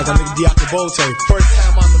That nigga Diaka Bolte, first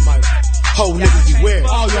time on the mic. Ho niggas beware.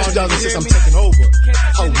 2006, I'm taking over.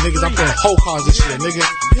 Ho niggas, I'm throwing hoe cars this year, nigga.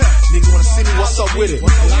 Niggas wanna see me, what's up with it?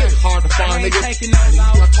 Nigga, it's hard to find, nigga. Nigga,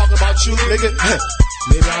 I'm talking about you, nigga.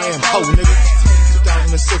 Maybe I am ho, nigga.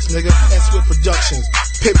 2006, nigga. S-Whip Productions.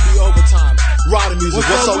 Pip B Overtime. Rider Music,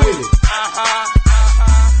 what's up with it?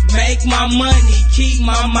 Make my money, keep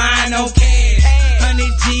my mind on cash. 100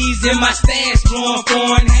 G's in my stash, blowing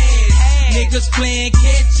foreign heads. Niggas playing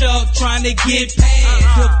catch up, trying to get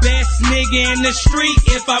past. The best nigga in the street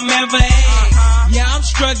if I'm ever asked. Yeah, I'm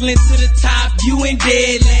struggling to the top, you ain't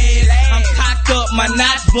dead last. I'm cocked up, my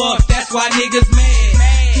knots buff, that's why niggas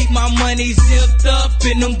mad. Keep my money zipped up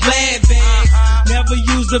in them glad bags. Never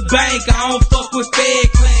use a bank, I don't fuck with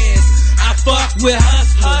Fed class. I fuck with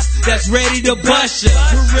hustlers that's ready to bust ya.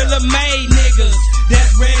 Gorilla made niggas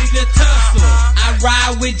that's ready to tussle. I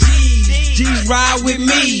ride with G's, G's ride with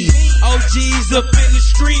me. OGs up in the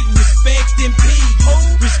street, respecting P,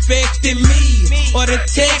 respecting me, or the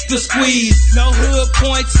tech to squeeze. No hood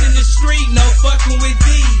points in the street, no fucking with D,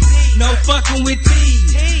 no fucking with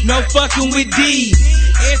T, no fucking with D.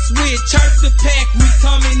 It's with church the pack, we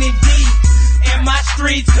coming in deep. And my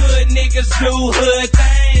streets hood niggas do hood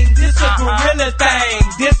things. This a gorilla thing,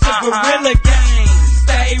 this a gorilla gang.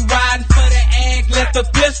 Stay riding for the egg, let the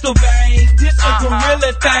pistol bang. This a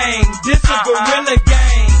gorilla thing, this a gorilla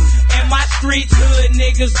gang. And my streets hood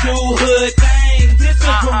niggas do hood things. This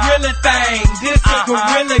a gorilla thing, this a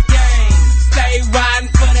gorilla gang. Stay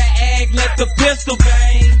riding for the egg, let the pistol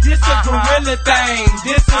bang. This a gorilla thing,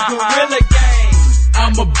 this a gorilla gang.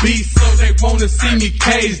 I'm a beast, so they wanna see me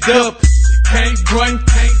caged up. Can't run,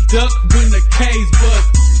 can't duck when the cage bust.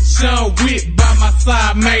 Sean Witt by my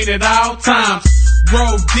side, made at all times.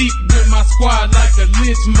 Roll deep with my squad like a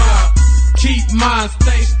lynch mob. Keep mine,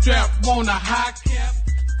 stay strapped, want a high cap.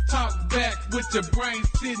 Talk back with your brain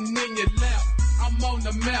sitting in your lap. I'm on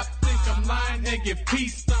the map, think I'm lying and get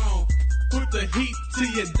peace on. Put the heat to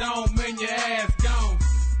your dome and your ass gone.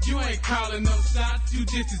 You ain't calling no shots, you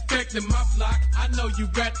disrespecting my block. I know you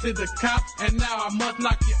got to the cop, and now I must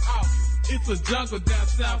knock you off. It's a jungle down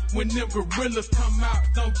south when them gorillas come out.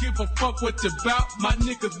 Don't give a fuck what you bout, my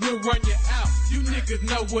niggas will run you out. You niggas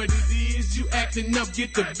know what it is, you acting up,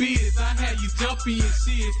 get the biz. I had you jumpy and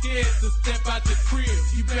shit, scared to step out your crib.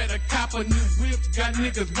 You better cop a new whip, got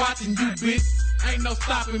niggas watching you, bitch. Ain't no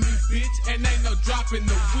stopping me, bitch, and ain't no dropping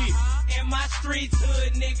the whip. In my streets,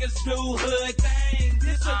 hood niggas do hood things.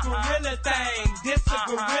 This a gorilla thing, this a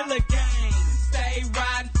gorilla gang. Stay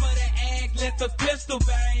riding for the egg, let the pistol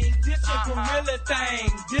bang. This a gorilla thing,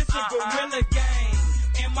 this a gorilla gang.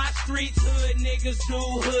 In my streets, hood niggas do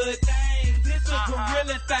hood things. This a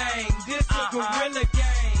gorilla thing, this a gorilla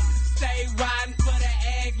gang. Stay riding for the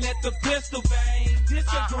egg, let the pistol bang. This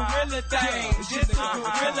a gorilla thing, this a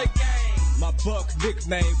gorilla gang. My buck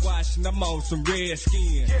nickname Washington, I'm on some red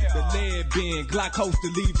skin. The lead bin, Glock holster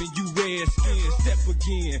leaving you red skin. Step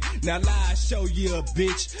again, now lie, show you a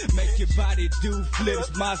bitch. Make your body do flips,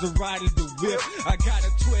 Maserati the whip. I got a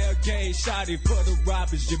 12 gauge shotty for the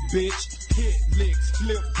robbers, you bitch. Hit licks,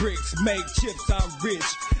 flip bricks, make chips, I'm rich.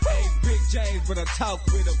 Ain't Rick James, but I talk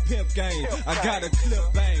with a pimp game. I got a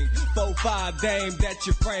clip bang, 4-5 dame that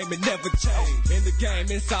you frame and never change. In the game,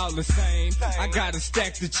 it's all the same. I got a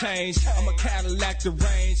stack to change. I'm a Cadillac the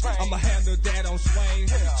range. I'ma handle that on swing.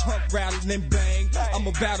 Trunk rattling and bang. I'm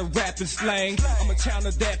about to rap and slang. I'ma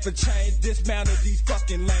channel that for change. Dismantle these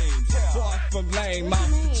fucking lanes. Far from lame, off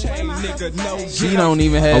the chain, nigga. No. She don't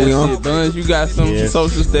even have shit done. You got some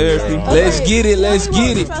social therapy. Let's get it. Let's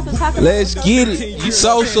get it. Let's get it.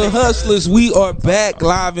 Social Hustlers, we are back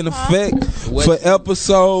live in effect for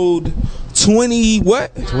episode 20.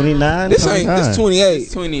 What? 29. This ain't. This 28.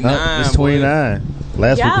 It's 29. It's 29.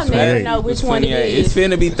 Last y'all week was never 28. know which one it is. It's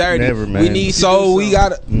finna be 30. Never, man. We need we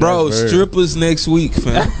got bro strippers next week,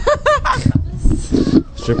 fam.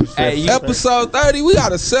 Hey, episode 30, we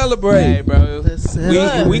gotta celebrate. Hey, bro.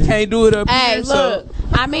 We can't do it up here. Hey, look.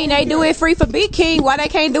 I mean, they do it free for Big King. Why they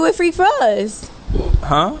can't do it free for us?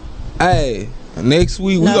 Huh? Hey. Next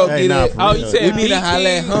week we gonna get it. Oh, you said we need to holler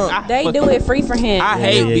at Hump. They do it free for him. I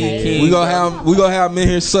hate Big King. We gonna have him in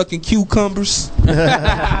here sucking cucumbers.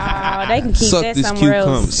 They can keep suck that this somewhere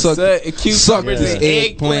else. Suck this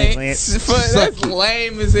eggplant. That's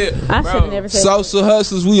lame as it. I should have never said Social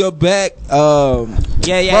Hustlers, we are back.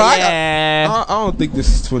 Yeah. I don't think this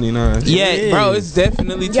is 29. Yeah, bro, it's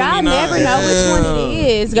definitely 29. Y'all never know which one it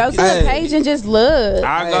is. Go to the page and just look.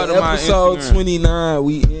 I go to my episode Instagram. 29.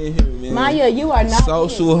 We in here, man. Maya, you are not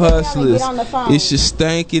Social here. Hustlers. Get on the phone. It's your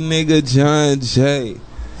stanky nigga John J.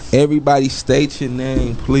 Everybody state your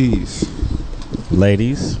name, please.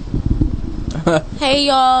 Ladies. Hey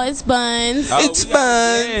y'all, it's Buns. It's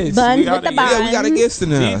Buns. Buns with the buns. Yeah, we got a guest in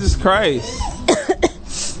there. Jesus Christ.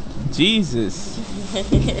 Jesus.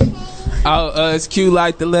 It's cute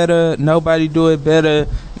like the letter. Nobody do it better.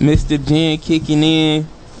 Mr. Gin kicking in.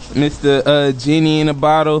 Mr. Genie in a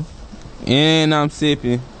bottle. And I'm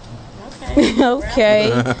sipping.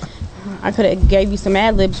 Okay. I could have gave you some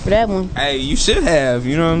ad libs for that one. Hey, you should have.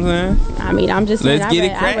 You know what I'm saying? I mean, I'm just saying, Let's get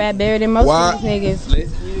it I cracking. rap better than most Why? of these niggas.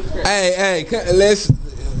 Let's get it cracking. Hey, let's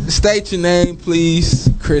state your name, please.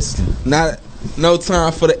 Kristen. No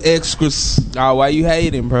time for the extras. Oh, why you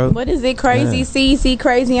hating, bro? What is it? Crazy CC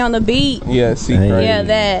Crazy on the beat. Yeah, see, Hey. crazy. Yeah,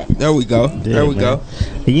 that. There we go. There we go.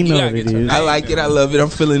 You know gotta what it get your is. I like it. I love it. I'm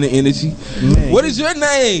feeling the energy. Man. What is your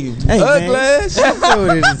name? Hey, man. Uglass. You know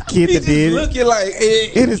what it is, kid He that just did it. looking like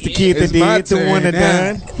It is the kid that It's my did it, the one that turn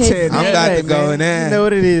done. now. I'm about to go in You there. know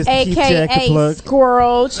what it is, Keith Jack the AKA plug.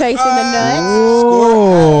 Squirrel chasing the nuts.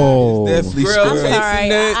 Oh. Definitely Squirrel squirrel. chasing Sorry,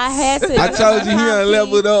 nuts. I had to. I told you he done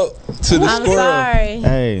leveled up to the I'm squirrel. sorry.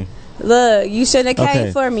 Hey. Look, you shouldn't have came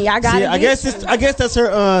Okay. for me. I got See, it. I guess that's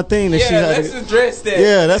her thing that she Yeah, had. let's address that.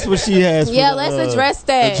 Yeah, that's what she has. For Yeah, the, let's address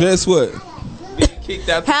that. Address what? Kicked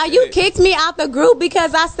out the How you shit. kicked me out the group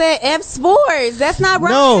because I said F Sports. That's not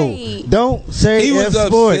right. No, don't say He was F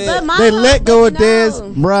Sports. upset. But my They let go of no. Des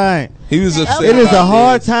Bryant. He was upset. It is a about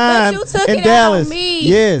hard this. time But you took in it Dallas. out on me.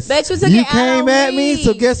 Yes, But you took you it out came on at me. me.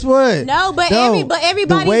 So guess what? No, but Don't.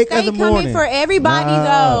 everybody The wake stay of the coming morning. for everybody Nah,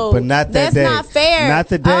 though. but not that That's day. not fair. Not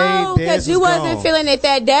the day Oh, because Des you was wasn't gone. feeling it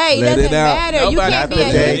that day. Let Doesn't it out. matter. You Nobody can't not be a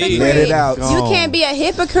the day. hypocrite. Let it out. You can't be a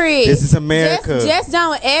hypocrite. This is America. Just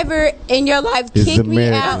don't ever in your life This is kick me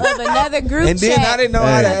America. out of another group And then chat. I didn't know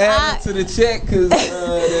how to Hey. add it to the check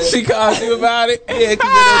because She called you about it. yeah,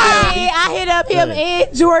 cause Hey, I hit up him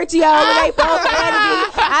and Giorgio when they both added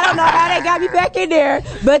me. I don't know how they got me back in there,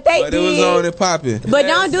 but they but did. it was on and popping. But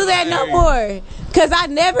don't do that no more. Cause I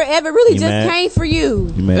never ever really You just mad? came for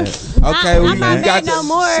you. You mad? Okay, I'm we not mad got no the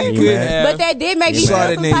more. secret. But that did make me You feel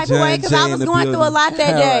mad? some type of way because I was going through a lot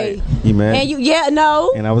that day. You mad? And you, yeah,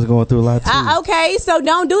 no. And I was going through a lot too. Okay, so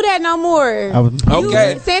don't do that no more. I was,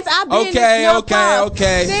 Okay. Since I've been Okay, no okay, pop,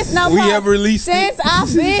 okay. Since no We pop, have released it. Since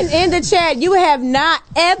I've been in the chat, you have not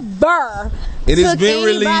ever It has took been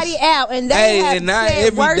anybody released. out, and they Hey, have and not said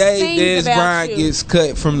every worse day things Des about Bryant you. gets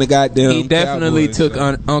cut from the goddamn. He definitely Cowboys, took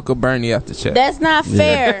so. Uncle Bernie out the check. That's not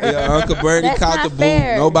fair. Yeah, Uncle Bernie That's caught not the boot.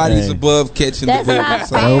 fair. Nobody's Hey. above catching That's the boot. not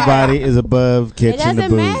So. fair. nobody is above It catching the doesn't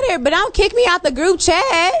boot. matter, but don't kick me out the group chat.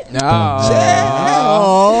 Like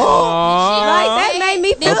that made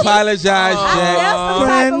me feel. Apologize, I Jack. felt some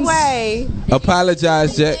type of way.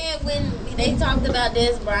 Apologize, Jack. When they talked about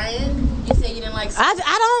Des Bryant, you said you didn't like.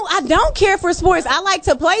 I don't care for sports. I like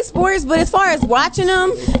to play sports, but as far as watching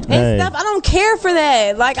them and Hey. stuff, I don't care for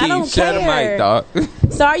that. Like I don't Shut the mic, care. dog.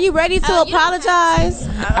 So are you ready to apologize?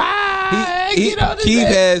 Keith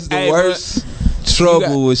has the Hey, worst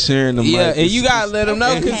trouble with sharing the mic. Yeah, and you gotta let him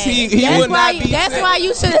know because he That's would why. not be. That's why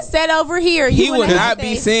you should have sat over here. You He would wouldn't not have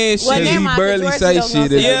be to- saying Well, shit. never He mind, barely George say don't shit gonna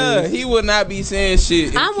in say Yeah, it. he would not be saying shit.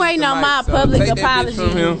 and I'm keep waiting the on mic, my so public take that bitch apology from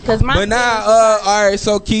him. because my But now, all right.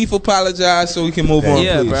 So Keith apologize so we can move on,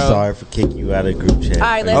 Yeah, please. bro. Sorry for kicking you out of the group chat. All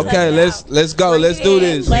right, let's Okay, let's go. Let's do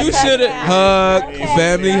this. Let's You have shoulda that. Hug,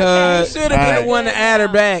 family hug. You should have been the one to add her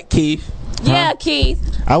back, Keith. Yeah, Keith.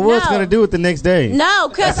 I was No. gonna do it the next day. No,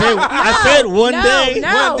 cause I said one day.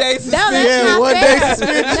 No, One day no, suspension. that's Yeah, not one fair. day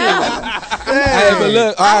suspension. No. Hey, but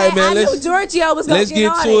look, all right, man. I knew Let's Giorgio was gonna let's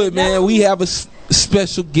get on to it, man. We have a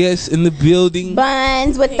special guest in the building.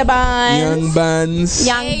 Buns with the buns. Young Buns.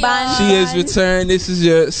 Young Buns. She has returned. This is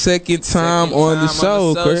your second time on the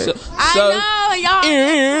show, correct? I know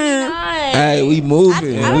y'all. Hey, we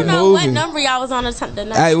moving. I we don't know what moving. number y'all was on the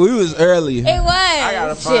night. Hey, we was early. It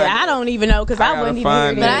was. Shit, I don't even know because I wasn't even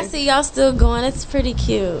here. But I see y'all still going. It's pretty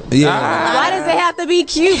cute. Yeah. Why does it have to be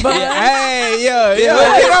cute, bud? Hey, yo, Get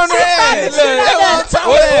on that.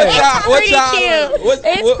 Pretty cute.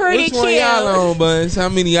 It's pretty Which one cute. y'all on, Buns? How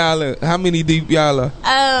many deep y'all are?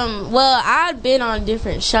 Well, I've been on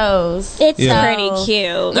different shows. It's Yeah. pretty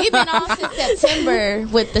cute. We've been on since September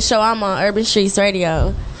with the show I'm on, Urban Streets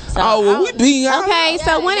Radio. So Oh, well, we being y'all. Okay,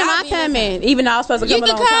 so when am y'all I be coming? Even though I was supposed to you come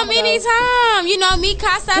can a long come time ago. anytime. You know, me,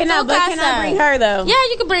 Casa, Can I bring her though? Yeah,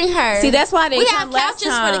 you can bring her. See, that's why I didn't we come have last couches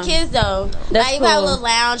time. for the kids though. That's like, we have a cool. little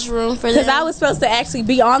lounge room for them. Because I was supposed to actually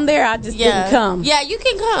be on there. I just didn't come. Yeah, you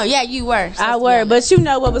can come. Yeah, you were. I were, but you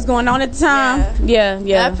know what was going on at the time. Yeah.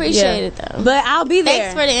 I appreciate it though. But I'll be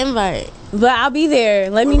there. Thanks for the invite. But I'll be there.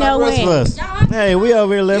 Let me know Rest of when. us. Hey, we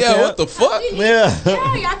over here left Yeah, out. what the fuck? Yeah.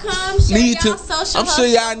 Yeah, y'all come. Share Need y'all to. social I'm sure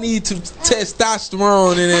y'all need to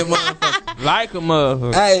testosterone in that motherfucker. like a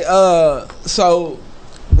motherfucker. Hey, so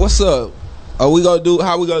what's up? we gonna do?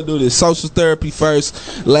 How we gonna do this? Social therapy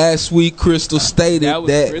first. Last week, Crystal stated That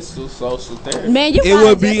was that Crystal's social therapy. Man, you It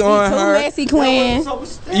would be just on too her. messy, Quinn.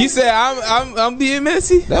 You said I'm being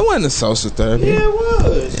messy. that wasn't a social therapy. Yeah, it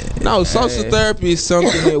was. No, social therapy is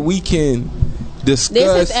something that we can discuss.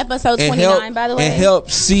 This is episode and 29, help, by the way. and help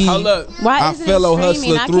see Hold up. Why our isn't fellow it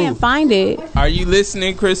streaming? hustler I through. can't find it. Are you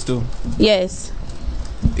listening, Crystal? Yes.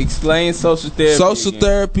 Explain social therapy. Social again.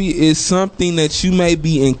 therapy is something that you may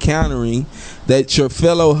be encountering that your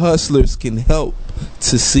fellow hustlers can help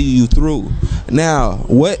to see you through. Now,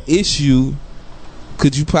 what issue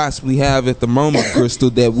could you possibly have at the moment, Crystal,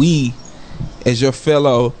 that we, as your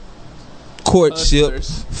fellow courtship,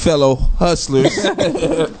 Hustlers. fellow hustlers,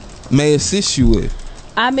 may assist you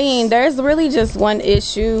with? I mean, there's really just one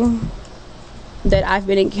issue that I've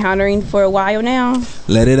been encountering for a while now.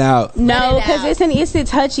 Let it out. No, Let it because out. it's a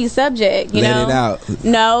touchy subject, you Let know. it out.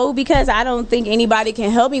 No, because I don't think anybody can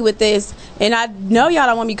help me with this, and I know y'all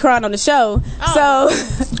don't want me crying on the show. So,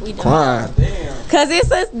 We don't. Fine. because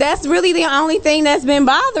that's really the only thing that's been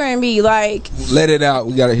bothering me. Like, Let it out.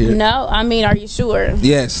 We gotta hear. no, I mean, are you sure?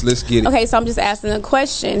 Yes, let's get it. Okay, so I'm just asking a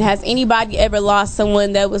question. Has anybody ever lost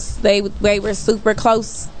someone that was they were super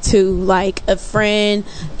close to, like a friend,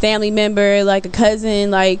 family member, like a cousin,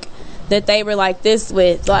 like that they were like this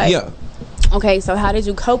with? Like, Yeah. okay, so how did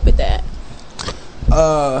you cope with that?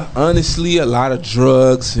 Honestly, a lot of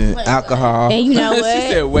drugs and alcohol. And you know She what?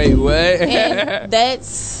 said, "Wait, what?" And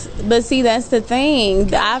but see, that's the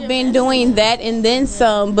thing. I've been doing that and then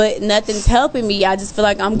some, but nothing's helping me. I just feel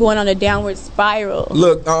like I'm going on a downward spiral.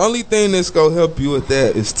 Look, the only thing that's gonna help you with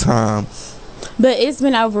that is time. But it's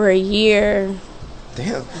been over a year.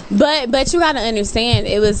 Damn. But you gotta understand,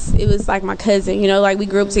 it was like my cousin. You know, like we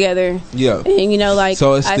grew up together, Yeah. and you know, like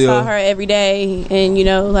So it's I still- saw her every day, and you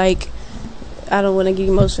know, like I don't want to get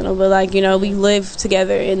emotional, but like you know, we lived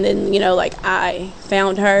together, and then you know, like I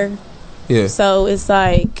found her. Yeah. So it's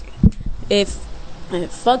like if it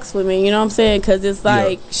fucks with me, you know what I'm saying? Because it's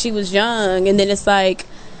like she was young, and then it's like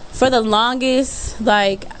for the longest,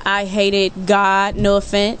 like I hated God. No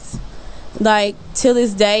offense. Like till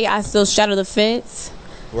this day, I still shadow the fence.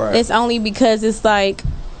 Right. It's only because it's like,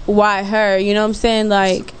 why her? You know what I'm saying?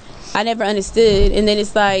 Like I never understood, and then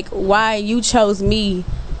it's like, why you chose me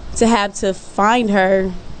to have to find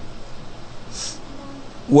her?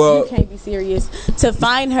 Well, You can't be serious. To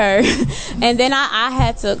find her. And then I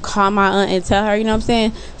had to call my aunt and tell her, you know what I'm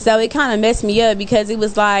saying? So it kind of messed me up because it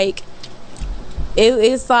was like,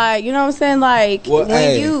 it's like, you know what I'm saying? Like Well,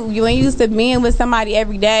 hey. when you used to being with somebody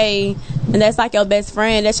every day, and that's like your best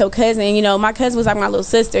friend, that's your cousin. You know, my cousin was like my little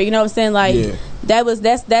sister. You know what I'm saying? Like Yeah.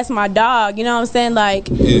 that's my dog. You know what I'm saying? Like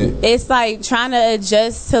Yeah. it's like trying to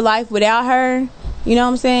adjust to life without her. You know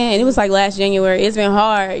what I'm saying? And it was like last January. It's been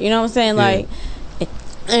hard. You know what I'm saying? Yeah. Like,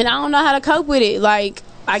 and I don't know how to cope with it. Like,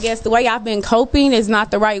 I guess the way I've been coping is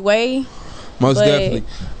not the right way. most but- definitely.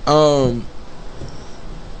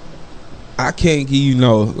 I can't give you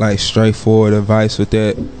no like straightforward advice with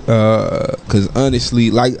that, cause honestly,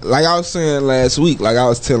 like I was saying last week, like I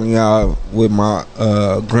was telling y'all with my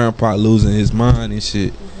grandpa losing his mind and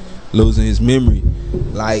shit, losing his memory,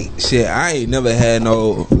 like shit. I ain't never had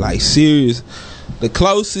no like serious. The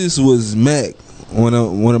closest was Mac. One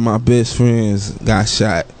of my best friends got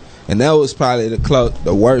shot, and that was probably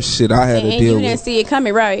the worst shit I had And to you deal didn't with. see it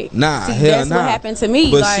coming, right? Nah, see, hell that's nah. what happened to me.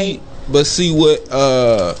 But like, see what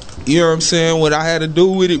you know what I'm saying? What I had to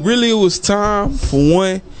do with it, really, it was time for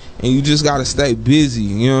one, and you just gotta stay busy.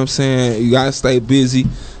 You know what I'm saying? You gotta stay busy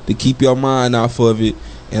to keep your mind off of it.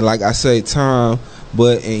 And like I say, time.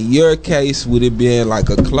 But in your case, with it being like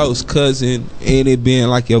a close cousin and it being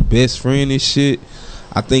like your best friend and shit,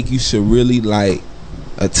 I think you should really like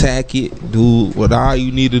attack it, do what all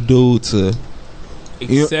you need to do to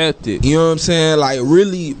Accept it. you know what I'm saying? Like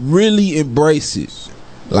really, really embrace it.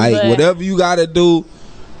 Like But- whatever you gotta do,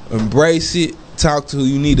 embrace it. Talk to who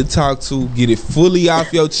you need to talk to. Get it fully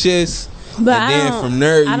off your chest. but and then from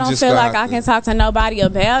there, you I don't just feel like gotta- I can talk to nobody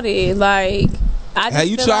about it. Like, I just Have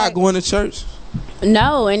you feel tried like, going to church?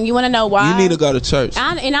 No, and you want to know why? You need to go to church.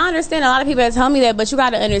 And I understand a lot of people that tell me that, but you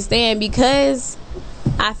got to understand, because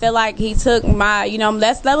I feel like he took my, you know,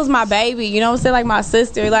 that was my baby, you know what I'm saying, like my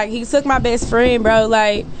sister. Like, he took my best friend, bro.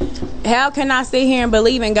 Like, how can I sit here and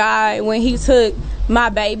believe in God when he took my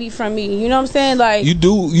baby from me? You know what I'm saying? Like, You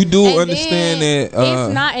do and understand then that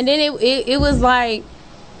it's not, and then it was like,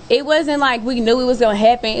 it wasn't like we knew it was gonna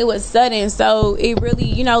happen. It was sudden, so it really,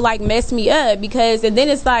 you know, like messed me up, because, and then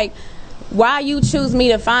it's like, why you choose me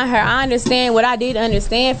to find her? I understand. What I did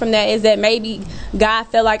understand from that is that maybe God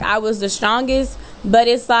felt like I was the strongest, but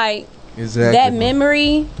it's like exactly that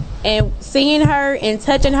memory and seeing her and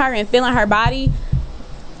touching her and feeling her body,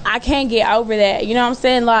 I can't get over that. You know what I'm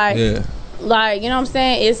saying? Like, like, you know what I'm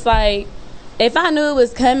saying? It's like, if I knew it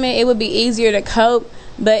was coming, it would be easier to cope.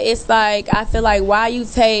 But it's like, I feel like, why you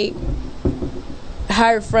take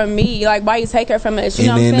her from me? Like, why you take her from us? You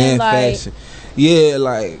know what I'm saying? Like, fashion. Yeah,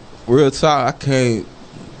 like, real talk, I can't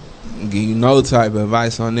give you no type of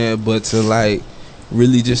advice on that, but to, like,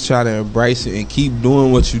 really just try to embrace it and keep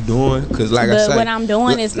doing what you're doing. Because, like I say, what I'm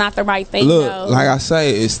doing is not the right thing, though. Like I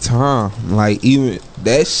say, it's time. Like, even,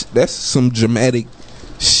 that's some dramatic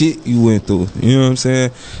shit you went through. You know what I'm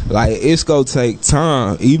saying? Like, it's gonna take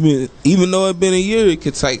time. Even though it been a year, it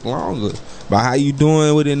could take longer. But how you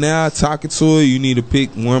doing with it now, talking to her, you need to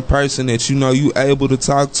pick one person that you know you able to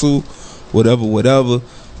talk to, whatever.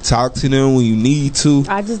 Talk to them when you need to.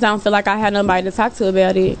 I just don't feel like I had nobody to talk to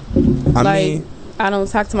about it. I mean, I don't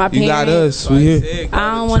talk to my parents. You got us. We here.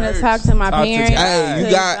 I don't want to talk to my parents.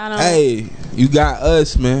 You got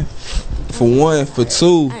us, man. For one, for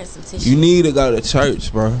two, you need to go to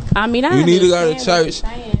church, bro. I mean, you need to go to church.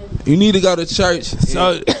 You need to go to church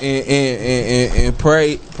and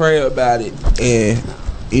pray about it, and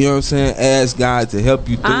you know what I'm saying, ask God to help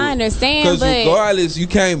you through. I understand, because regardless, you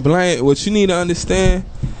can't blame. What you need to understand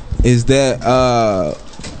is that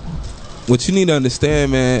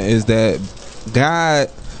man, is that God.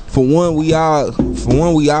 For one, we all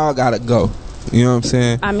gotta go. You know what I'm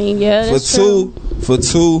saying? I mean, yeah. That's for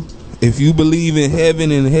two. If you believe in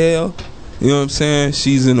heaven and hell, you know what I'm saying,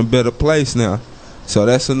 she's in a better place now. So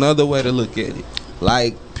that's another way to look at it.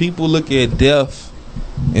 Like, people look at death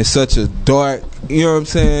in such a dark, you know what I'm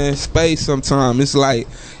saying, space sometimes. It's like,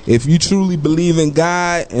 if you truly believe in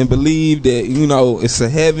God and believe that, you know, it's a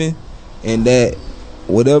heaven and that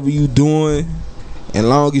whatever you doing, as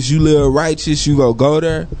long as you live righteous, you go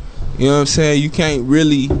there. You know what I'm saying? You can't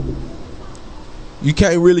really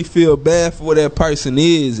feel bad for what that person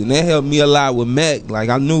is, and that helped me a lot with Mac. Like,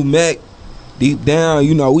 I knew Mac deep down,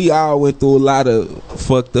 you know, we all went through a lot of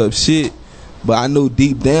fucked up shit, but I knew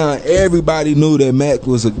deep down, everybody knew that Mac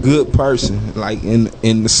was a good person, like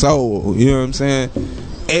in the soul, you know what I'm saying?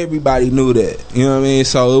 Everybody knew that, you know what I mean?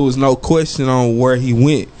 So it was no question on where he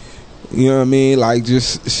went, you know what I mean? Like,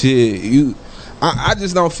 just shit, I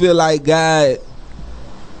just don't feel like God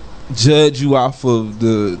judge you off of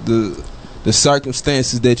the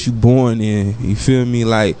circumstances that you born in. You feel me?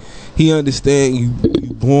 Like, he understand you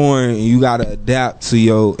born and you gotta adapt to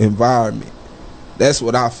your environment. That's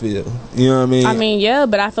what I feel. You know what I mean? I mean, yeah,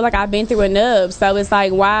 but I feel like I've been through enough. So it's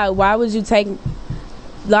like, why would you take,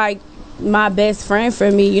 like, my best friend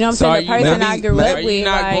from me? You know what I'm saying? The person I grew up with. Are you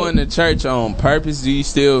not going to church on purpose? Do you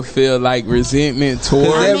still feel like resentment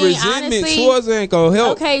towards? That resentment towards ain't gonna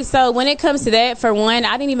help. Okay, so when it comes to that, for one,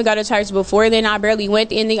 I didn't even go to church before then. I barely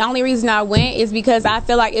went, and the only reason I went is because I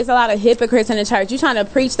feel like it's a lot of hypocrites in the church. You trying to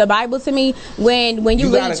preach the Bible to me when you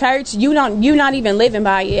leave church, you're not even living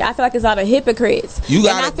by it. I feel like it's a lot of hypocrites. And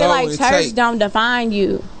I feel like church don't define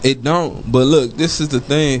you. It don't. But look, this is the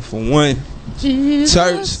thing. For one, Jesus.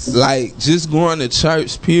 Church, like, just going to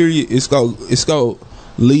church, period, it's gonna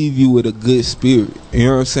leave you with a good spirit. You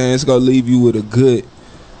know what I'm saying? It's gonna leave you with a good,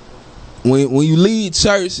 when you leave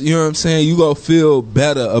church, you know what I'm saying, you gonna feel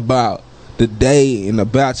better about the day and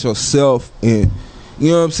about yourself, and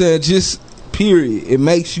you know what I'm saying, just period. It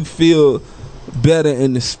makes you feel better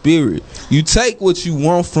in the spirit. You take what you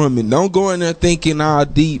want from it. Don't go in there thinking all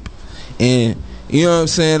deep and, you know what I'm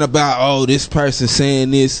saying, about, oh, this person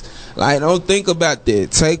saying this. Like, don't think about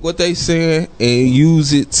that. Take what they saying and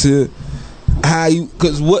use it to how you,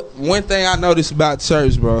 because one thing I noticed about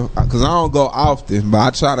church, bro, because I don't go often, but I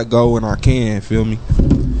try to go when I can, feel me?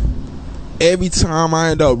 Every time I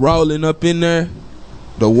end up rolling up in there,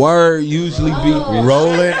 the word usually be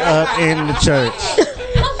rolling up in the church.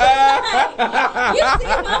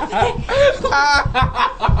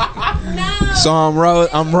 So I'm rolling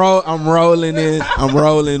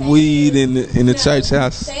weed in the church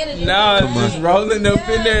house. No, just rolling up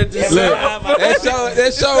in there. Just look,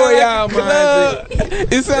 that show where y'all mind.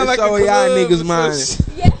 It sounds like where y'all niggas mind.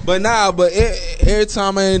 But every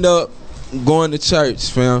time I end up going to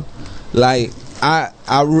church, fam, like,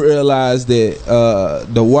 I realized that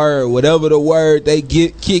the word, whatever the word they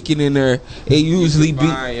get kicking in there, it usually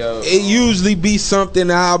be something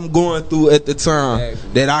that I'm going through at the time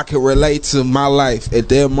that I can relate to my life at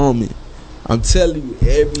that moment. I'm telling you,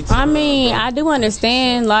 every time. I mean, I do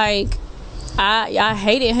understand. Like, I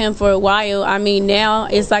hated him for a while. I mean, now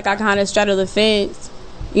it's like I kind of straddle the fence.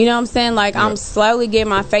 You know what I'm saying? Like, I'm slowly getting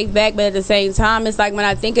my faith back, but at the same time, it's like when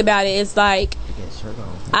I think about it, it's like,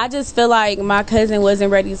 I just feel like my cousin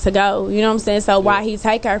wasn't ready to go. You know what I'm saying? So why he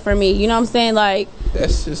take her from me? You know what I'm saying? Like,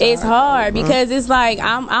 That's just it's hard bro. because it's like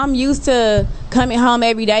I'm used to coming home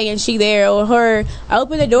every day and she there, or her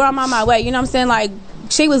open the door, I'm on my way. You know what I'm saying? Like,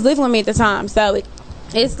 she was living with me at the time, so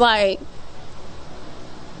it's like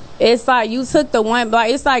you took the one.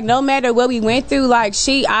 Like, it's like no matter what we went through, like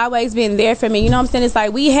she always been there for me. You know what I'm saying? It's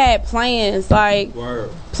like we had plans, like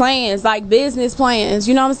business plans.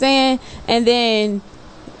 You know what I'm saying? And then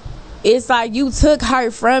it's like you took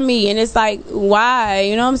her from me, and it's like, why?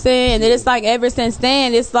 You know what I'm saying? And then it's like ever since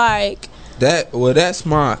then, it's like that. Well, that's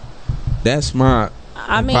my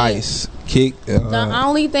advice. Kick. The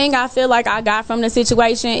only thing I feel like I got from the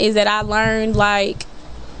situation is that I learned, like,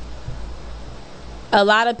 a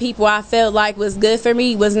lot of people I felt like was good for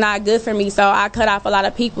me was not good for me, so I cut off a lot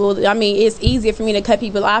of people. I mean, it's easier for me to cut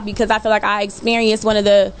people off because I feel like I experienced one of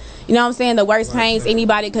the, you know what I'm saying, the worst pains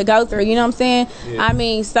anybody could go through. You know what I'm saying? Yeah. I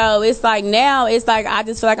mean, so it's like now it's like I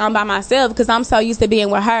just feel like I'm by myself because I'm so used to being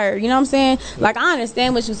with her. You know what I'm saying? Like, I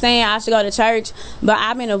understand what you're saying. I should go to church, but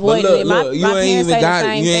I've been avoiding it. My parents say the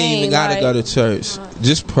same thing. You ain't even gotta go to church.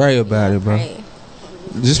 Just pray about it, bro.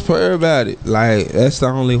 Just pray about it. Like, that's the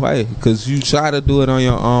only way. Cause you try to do it on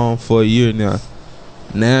your own for a year now.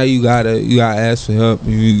 Now you gotta ask for help.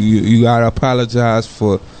 You gotta apologize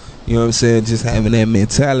for, you know what I'm saying, just having that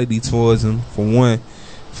mentality towards him, for one.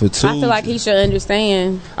 For two, I feel like he should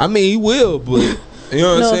understand. I mean, he will, but you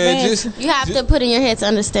know what I'm saying? You have to put in your head to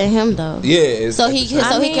understand him, though. Yeah. So he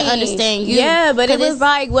can understand you. Yeah, but it was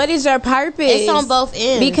like, what is your purpose? It's on both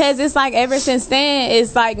ends. Because it's like ever since then,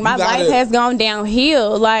 it's like my life has gone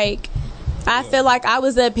downhill. Like, I feel like I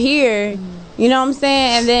was up here. You know what I'm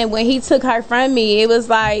saying? And then when he took her from me, it was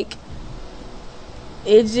like,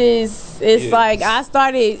 it's like I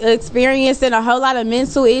started experiencing a whole lot of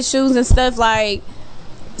mental issues and stuff, like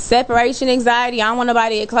separation anxiety. I don't want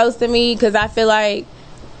nobody to get close to me because I feel like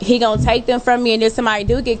he gonna take them from me, and if somebody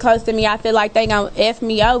do get close to me, I feel like they gonna F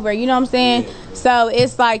me over. You know what I'm saying? So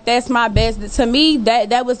it's like, that's my best, to me,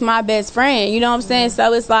 that was my best friend. You know what I'm saying?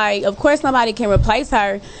 So it's like, of course nobody can replace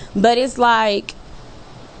her, but it's like,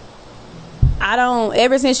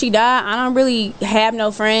 ever since she died, I don't really have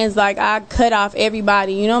no friends. Like, I cut off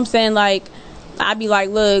everybody. You know what I'm saying? Like, I be like,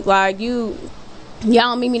 look, like, y'all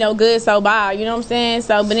don't mean me no good, so bye. You know what I'm saying?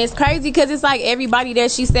 So, but it's crazy because it's like everybody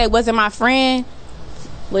that she said wasn't my friend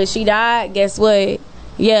when she died, guess what?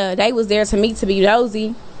 Yeah, they was there to me to be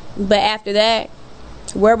nosy. But after that,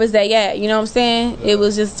 where was they at? You know what I'm saying? It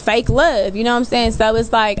was just fake love. You know what I'm saying? So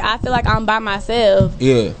it's like, I feel like I'm by myself.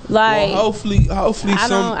 Yeah. Like, well, hopefully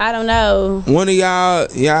I don't know. One of y'all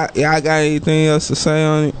got anything else to say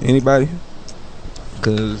on it? Anybody?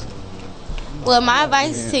 Cause well, my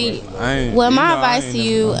advice to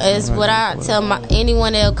you is what I tell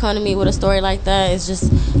anyone that'll come to me with a story like that is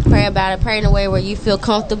just pray about it. Pray in a way where you feel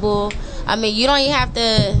comfortable. I mean, you don't even have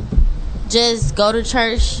to just go to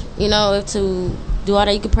church, you know, to do all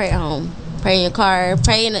that. You can pray at home, pray in your car,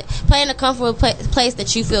 play in a comfortable place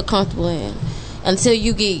that you feel comfortable in until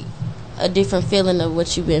you get a different feeling of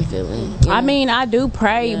what you've been feeling. You know? I mean, I do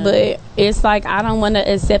pray, but it's like I don't want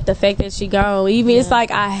to accept the fact that she gone. Even it's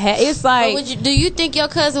like it's like. Do you think your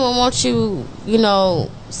cousin would want you, you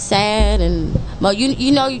know, sad and well,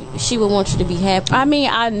 you know, she would want you to be happy? I mean,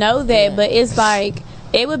 I know that, but it's like,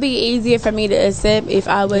 it would be easier for me to accept if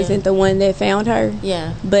I wasn't the one that found her.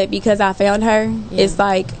 Yeah. But because I found her, it's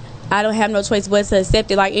like I don't have no choice but to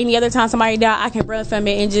accept it. Like any other time somebody died, I can run from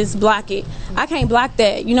it and just block it. I can't block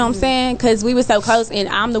that. You know what I'm saying? Because we were so close, and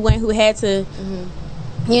I'm the one who had to.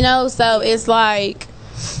 You know, so it's like,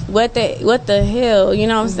 what the hell? You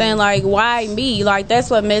know what I'm saying? Like, why me? Like, that's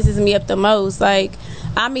what messes me up the most. Like,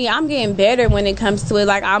 I mean, I'm getting better when it comes to it.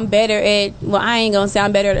 Like, I'm better at, well, I ain't gonna say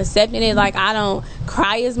I'm better at accepting it. Like, I don't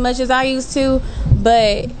cry as much as I used to,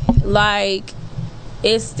 but like,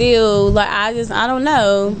 it's still like, I don't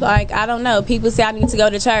know. Like, I don't know. People say I need to go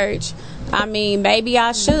to church. I mean, maybe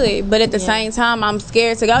I should, but at the same time, I'm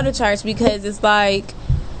scared to go to church because it's like,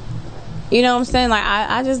 you know what I'm saying? Like,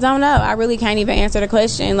 I just don't know. I really can't even answer the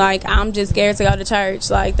question. Like, I'm just scared to go to church.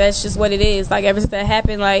 Like, that's just what it is. Like, ever since that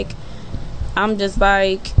happened, like, I'm just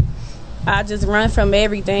like, I just run from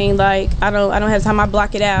everything. Like, I don't have time. I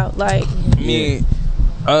block it out. Like, I mean,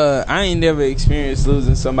 I ain't never experienced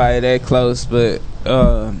losing somebody that close, but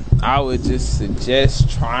I would just suggest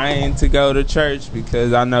trying to go to church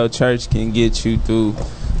because I know church can get you through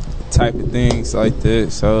type of things like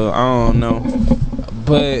that. So I don't know,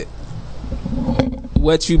 but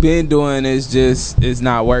what you've been doing is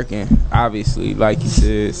not working, obviously, like you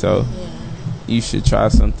said. So you should try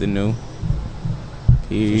something new.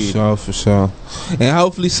 For sure. And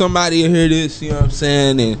hopefully somebody will hear this, you know what I'm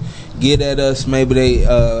saying, and get at us. Maybe they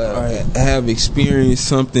have experienced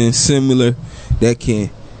something similar that can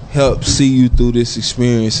help see you through this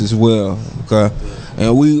experience as well. Okay.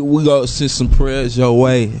 And we go send some prayers your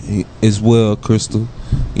way as well, Crystal.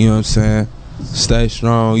 You know what I'm saying? Stay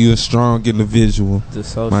strong. You're a strong individual.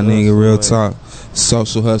 My nigga, real talk.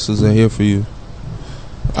 Social hustlers are here for you.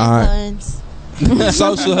 All right.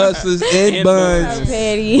 Social hustlers and buns. So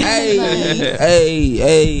petty.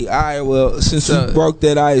 Hey. All right, well, since we broke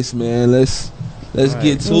that ice, man, let's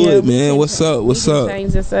get to it, man. What's up?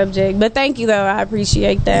 Change the subject, but thank you though. I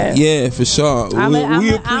appreciate that. Yeah, for sure. I'm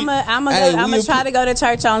gonna try to go to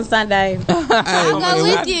church on Sunday. I'll go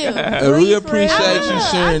with you. We appreciate you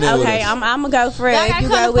sharing that. Okay, I'm gonna go for it. If you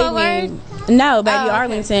go with me. No, baby,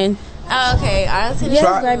 Arlington. Oh, okay, Arlington.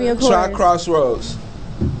 Yes, baby, of course. Try Crossroads.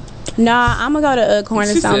 Nah, I'm gonna go to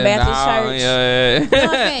Cornerstone Baptist Church.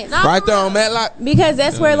 Yeah. Right there on Matlock. Because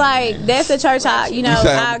that's where that's the church I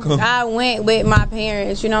went with my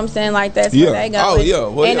parents. You know what I'm saying? Like that's where they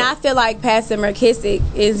go. And I feel like Pastor McKissick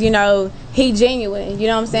is, he genuine. You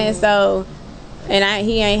know what I'm saying? So, and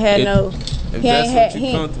he ain't had no. He ain't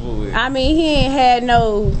had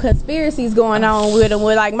no conspiracies going on with him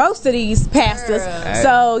with like most of these pastors.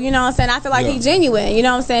 So, you know what I'm saying? I feel like he genuine. You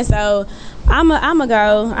know what I'm saying? So I'ma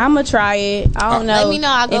go. I'ma try it. I don't know, let me know.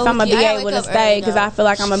 I'll go if I'm gonna be able to stay because I feel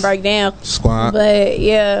like I'm gonna break down. Squad. But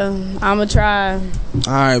yeah, I'ma try. All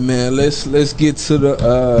right, man. Let's get to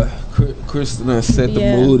the Kristen done set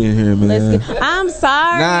the mood in here, man. I'm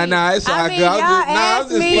sorry. Nah, it's all good. Y'all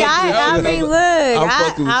asked me. I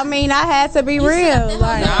had to be real.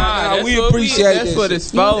 Like, we appreciate that's what it's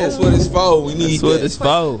for. That's what it's for. We need what it's for.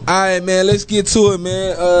 All right, man. Let's get to it,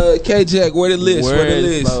 man. K-Jack, where the list?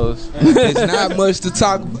 It's not much to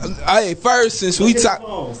talk. Hey, first since we talked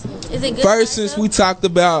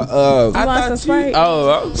about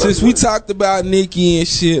since we talked about Nikki and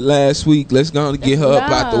shit last week, let's go and get her up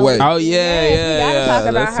out the way. Oh yeah.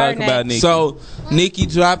 Let's talk about Nikki. So Nikki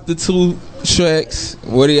dropped the 2 tracks.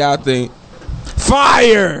 What do y'all think?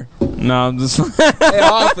 Fire! No, I'm just they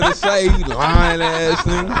offer to say you lying ass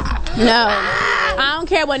nigga. No, I don't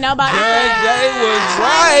care what nobody says. Jay was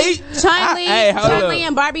right. Chun-Li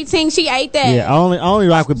and Barbie Ting, she ate that. Yeah, I only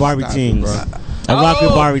rock with Barbie Tings. I rock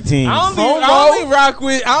with Barbie Tings. I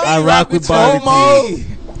rock with Barbie Tings.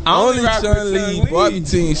 Only Chun-Li, Barbie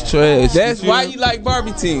Tings trash. That's why you like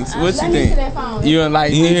Barbie Tings. What you think? You don't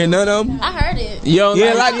like? You hear none of them? I heard it. You don't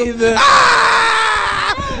like either?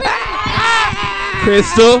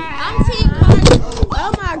 Crystal. I'm Team Cardi.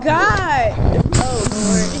 Oh my God.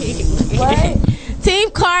 What?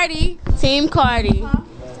 Team Cardi. Team Cardi.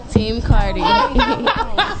 Team Cardi.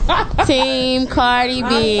 Team Cardi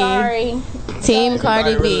B. I'm sorry. Team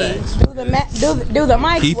Cardi B. Do the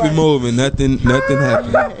mic. Keep it moving. Nothing happened.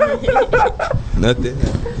 Nothing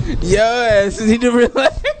happened. Yo, ass need to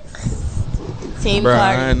relax. Team Cardi. Cardi.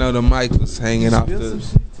 I didn't know the mic was hanging off the.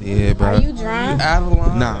 Yeah, bro. Are you drunk? Out of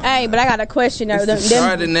line? Nah. Hey, but I got a question though. Them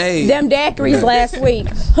Chardonnay. daiquiris last week.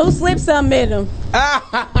 Who slipped something in them?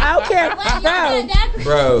 I don't care,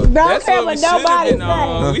 bro. I don't care what nobody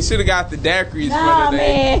say. We should have got the daiquiris Nah, for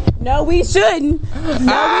today. man. No, we shouldn't.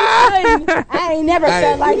 I ain't never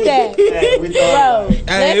felt like that. Bro,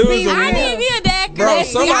 let's be real. I need me a daiquiri. Bro,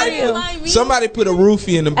 somebody put a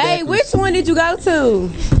roofie in them. Hey, which one did you go to?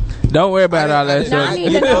 Don't worry about all that, I shorty.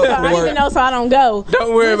 need to know so I don't go.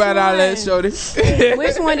 Don't worry about all that, shorty.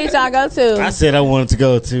 Which one did y'all go to? I said I wanted to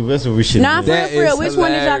go to. That's what we should do. Nah, for real. Which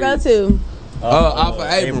one did y'all go to? Off of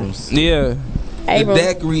Abrams. Yeah. Abrams.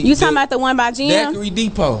 Daiquiri. You talking about the one by GM? Daiquiri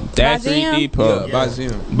Depot. Daiquiri Depot. Yeah, by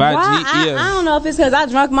GM. I don't know if it's because I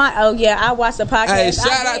drunk my. Oh yeah, I watched the podcast. Hey,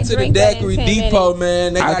 shout out to the Daiquiri Depot,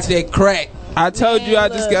 man. They got that crack. I told you I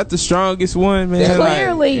just got the strongest one, man.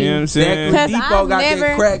 Clearly. You know what I'm saying? Daiquiri Depot got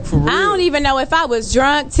that crack for real. I don't even know if I was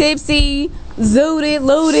drunk, tipsy, zooted,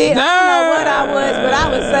 looted. I don't know what I was, but I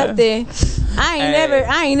was something. I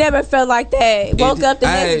ain't never felt like that. Woke up the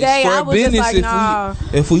next day, I was just like, nah.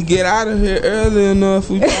 If we get out of here early enough,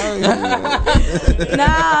 we probably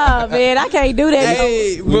nah, man, I can't do that.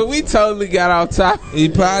 Hey, but we totally got off topic. He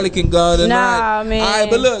probably can go tonight. Nah, man. All right,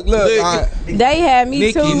 but look. Right. They had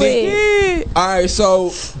me too lit. All right,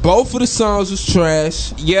 so both of the songs was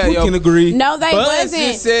trash. Yeah, we can agree. No, they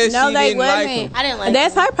wasn't. No, they wasn't. I didn't like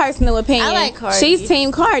That's her personal opinion. I like Cardi. She's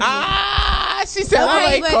Team Cardi. She said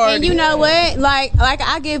I like Cardi. And you know what? Like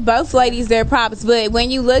I give both ladies their props, but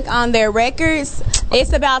when you look on their records,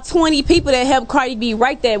 it's about 20 people that helped Cardi B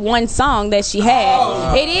write that one song that she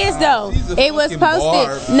had. It is though. It was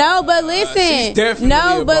posted. No, but listen.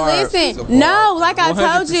 No, like I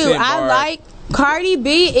told you, I like Cardi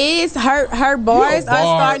B is her bars are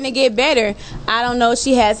starting to get better. I don't know if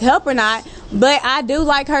she has help or not, but I do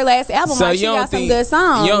like her last album. So like she got some good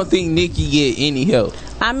songs. You don't think Nicki get any help?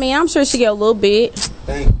 I mean, I'm sure she get a little bit.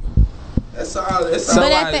 Thank you. That's all.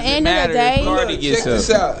 But at the end of the day, check this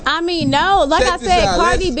out. I mean, no, like I said,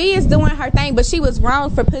 Cardi B is doing her thing, but she was wrong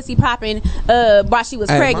for pussy popping while she was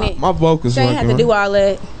pregnant. My vocals. She ain't have to do all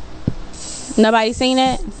that. Nobody seen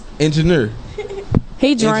that? Engineer.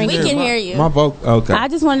 He drank. We can hear you. My vocal. Okay. I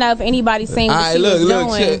just want to know if anybody seen what she was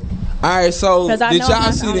doing. Check. All right, so did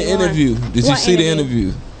y'all see the interview? Did you see the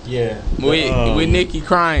interview? Yeah. With Nicki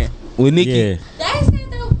crying. With Nicki? Yeah.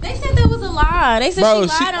 They said that was a lie. They said she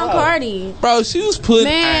lied on Cardi. Bro, she was putting.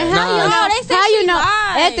 Man, how you know?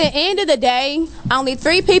 At the end of the day, only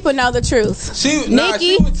 3 people know the truth.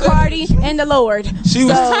 Nicki, Cardi, and the Lord. She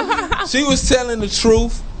was telling the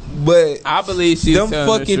truth. But I believe she's them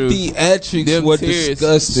fucking theatrics were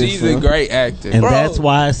disgusting. She's a great actor, and that's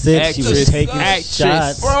why I said she was taking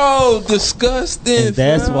shots. Bro, disgusting. And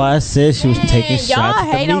that's why I said she was taking shots. Y'all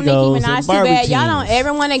hate on Nicki Minaj too bad. Y'all don't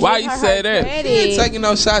ever want to give her Why you say that? credit. She ain't taking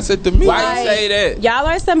no shots at the Migos. Why you say that? Y'all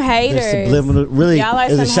are some haters. Really, y'all are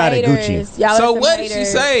it's some a shot haters. at Gucci. Y'all so are what haters. did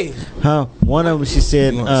she say? Huh? One of them, she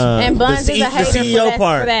said, and Buns is a hater the CEO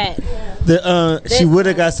part. For that. She would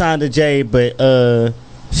have got signed to Jay, but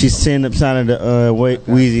she's ended up signing to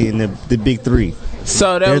Weezy and the big 3.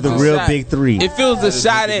 So they're the real big 3. If it was a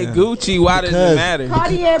shot at Gucci, why does it matter?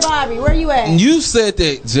 Cartier Bobby, where you at? You said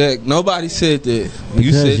that, Jack. Nobody said that.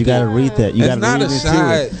 You said you gotta read that. You gotta read into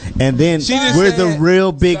it. And then we're the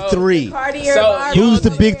real big 3. Who's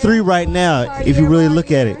the big 3 right now? If you really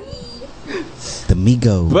look at it. The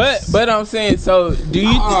Migos. But I'm saying, so do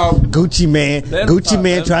you Gucci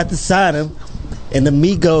Man tried to sign him, and the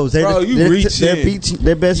Migos, they're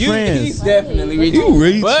best friends. He's definitely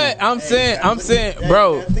reaching. But I'm saying,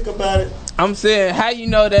 bro. Think about it. I'm saying, how you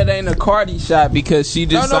know that ain't a Cardi shot because she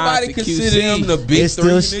just signed to consider him the big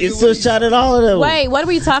 3. It's still shot at all of them. Wait, what are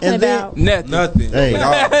we talking about? Nothing. Hey,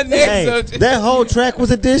 that whole track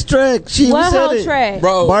was a diss track. What whole track?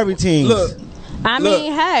 Bro, Barbie Teens. Look. I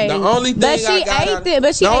mean, hey, the only thing that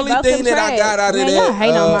I got out of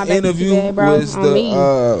that interview was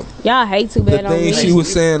y'all hate too bad on me. The thing she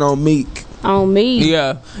was saying on Meek. On me,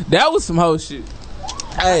 yeah, that was some whole shit.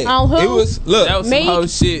 Hey, on who? It was that was some whole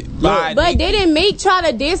shit. But didn't Meek try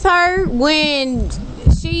to diss her when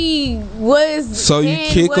she was? So you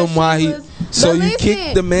kick him while he. So you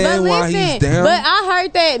kicked the man while he's down? But I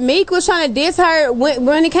heard that Meek was trying to diss her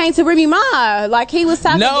when it came to Remy Ma. Like he was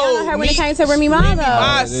talking down on her when it came to Remy Ma. Remy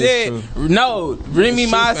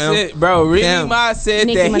Ma said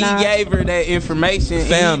that he gave her that information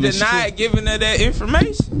and he denied giving her that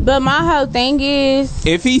information. But my whole thing is,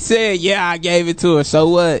 if he said, yeah, I gave it to her, so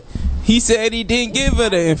what? He said he didn't give her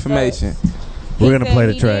the information. We're gonna play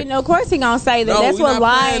the track. No, of course he gonna say that. No, that's what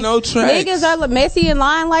lying. No niggas are messy and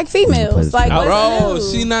lying like females. Like, bro,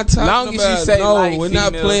 she not talking about. You say no, like we're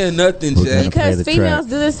females. not playing nothing, Jack. Because females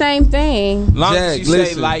do the same thing. Long as you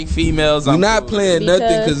say like females, we're not playing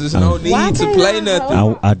nothing because there's no need to play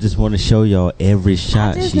nothing. I just want to show y'all every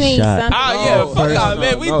shot she shot. Oh yeah, fuck off,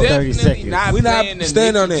 man. We definitely not. We not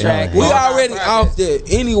staying on that. We already off there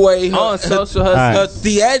anyway. On Social Hustle, her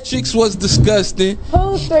theatrics was disgusting.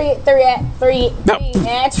 Who's three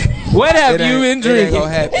what have you been drinking? It ain't gonna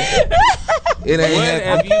happen. It ain't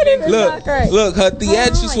happening. Look, her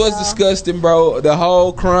theatrics was disgusting, bro. The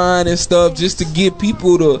whole crying and stuff just to get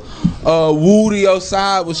people to woo to your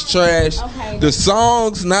side was trash. Okay. The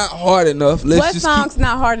songs not hard enough. What songs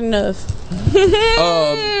not hard enough?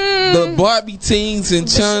 The Barbie Teens and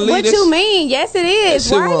Chun Li. What you mean? Yes, it is.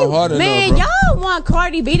 Why are you, hard man? Enough, y'all want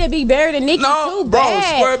Cardi B to be better than Nicki too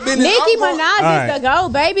bad. Nicki Minaj is the go,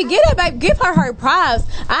 baby. Get her, baby. Give her props.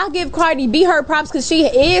 I'll give Cardi B her props because she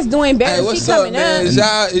is doing better. Hey, what's she coming man? Is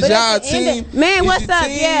y'all team? Man, what's up?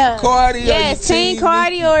 Yeah. Cardi? Yes, team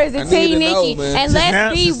Cardi or is it team Nicki? And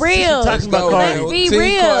let's be real. Let's be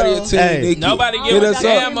real. Hey, nobody give a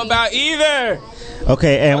damn about either.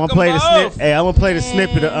 Okay, hey, I'm gonna play the snip. Hey, I'm gonna play the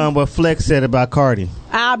snippet of what Flex said about Cardi.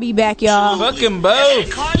 I'll be back, y'all. Fucking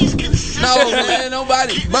both. No, man,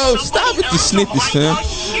 nobody. Bro, stop with the snippets, fam.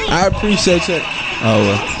 I appreciate that. Oh,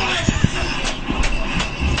 well.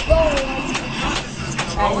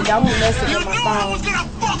 Y'all won't mess with my phone.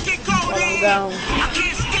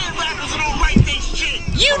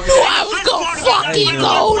 You knew I was gonna fucking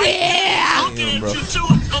go there.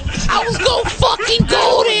 I was gonna fucking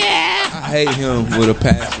go there. I hate him with a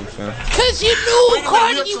passion, fam. Cause you knew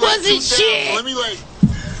Cardi wasn't shit.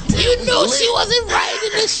 You knew she wasn't right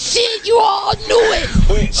in the shit. You all knew it.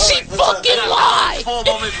 She fucking lied.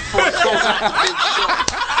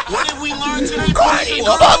 What did we learn today? Cardi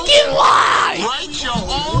fucking lie. Write your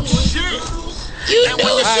own shit. You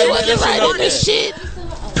knew she wasn't writing the shit.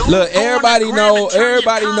 Look, everybody know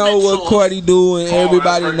what Cardi do, and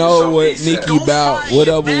everybody know what Nicki about.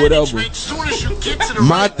 Whatever.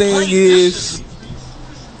 My thing is,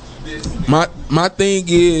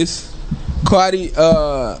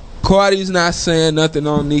 Cardi's not saying nothing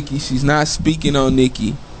on Nicki. She's not speaking on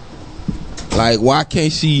Nicki. Like, why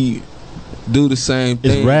can't she do the same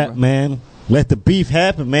thing? It's rap, man. Let the beef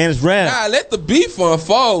happen, man. It's rap. Nah, let the beef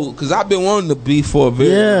unfold, because I've been wanting the beef for a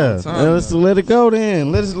very long time. Let's let it go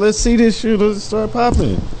then. Let's see this shit. Let's start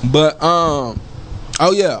popping. But oh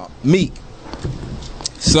yeah, Meek.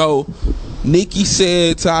 So Nicki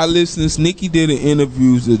said to our listeners, Nicki did an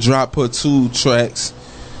interview to drop her 2 tracks,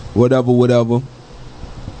 whatever.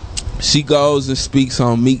 She goes and speaks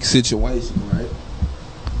on Meek's situation, right?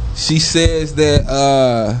 She says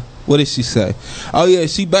that what did she say? Oh yeah,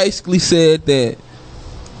 she basically said that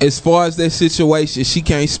as far as that situation, she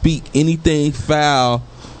can't speak anything foul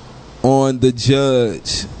on the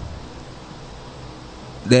judge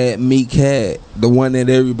that Meek had, the one that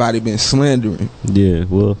everybody been slandering. Yeah,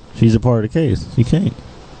 well, she's a part of the case. She can't.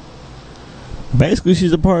 Basically,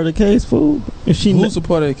 she's a part of the case, fool. Who's a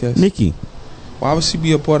part of the case? Nicki. Why would she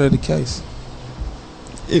be a part of the case?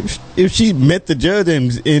 If she met the judge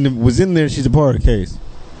and was in there, she's a part of the case.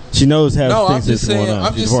 She knows how things is going on.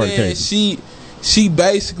 I'm just saying she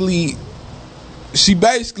basically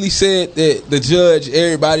said that the judge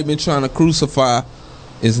everybody been trying to crucify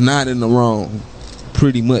is not in the wrong,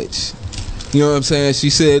 pretty much. You know what I'm saying? She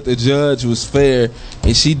said the judge was fair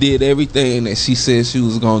and she did everything that she said she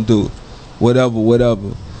was gonna do.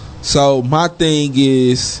 Whatever. So my thing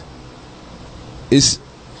is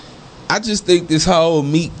I just think this whole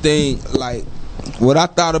Meek thing, like, what I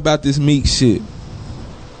thought about this Meek shit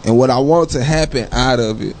and what I want to happen out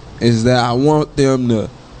of it is that I want them to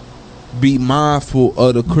be mindful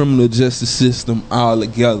of the criminal justice system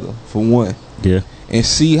altogether, for one. Yeah. And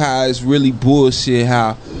see how it's really bullshit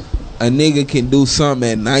how a nigga can do something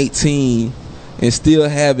at 19 and still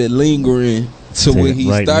have it lingering to when he's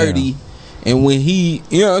right 30 now. And when he,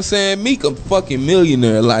 you know what I'm saying, Meek a fucking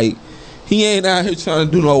millionaire. Like, he ain't out here trying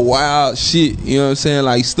to do no wild shit, you know what I'm saying?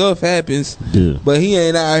 Like, stuff happens, but he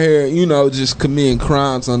ain't out here, you know, just committing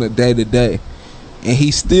crimes on a day-to-day. And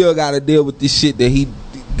he still got to deal with this shit that he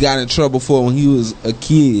got in trouble for when he was a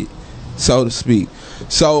kid, so to speak.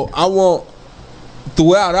 So I want,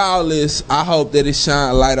 throughout all this, I hope that it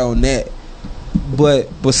shine light on that. But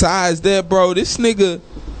besides that, bro, this nigga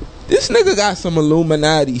got some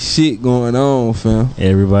Illuminati shit going on, fam.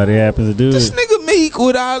 Everybody happens to do this nigga Meek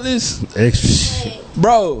with all this extra shit.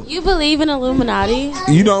 Bro, you believe in Illuminati?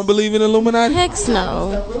 You don't believe in Illuminati? Heck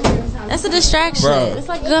no. That's a distraction. Bro. It's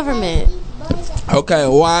like government. Okay,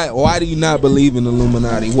 why do you not believe in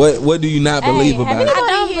Illuminati? What do you not believe about it? I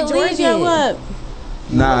don't believe it.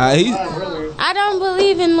 Nah, I don't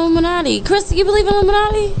believe in Illuminati. Chris, you believe in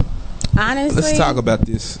Illuminati? Honestly, let's talk about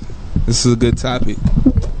this. This is a good topic.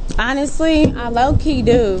 Honestly, I low key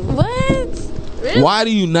do. What? Really? Why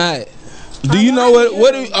do you not? Do you know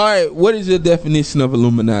what is your definition of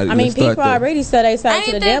Illuminati? I mean, people already said they sell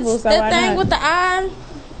to the devil, so that thing with the eye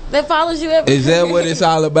that follows you everywhere. Is that what it's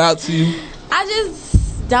all about to you? I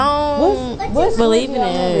just don't believe in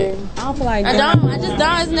it. I don't feel like I just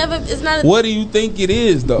don't. It's not. What do you think it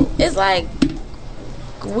is, though? It's like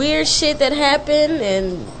weird shit that happened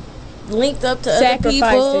and linked up to other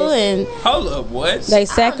people and hold up, what? They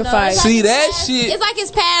sacrifice. See that shit? It's like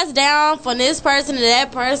it's passed down from this person to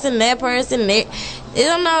that person, and that person. They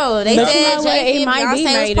don't know. They said Jay-Z and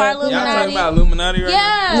Beyonce was part Illuminati. Y'all talking about Illuminati right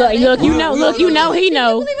now? Look, you know, he know. He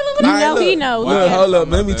know. Look, hold up.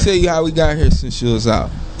 Let me tell you how we got here since she was out.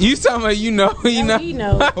 You talking about he know. He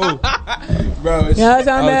know. Bro, y'all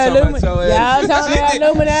talking about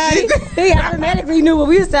Illuminati? He automatically knew what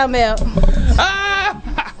we was talking about.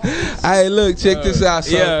 Hey, look, check this out.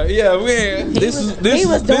 So yeah, man. This is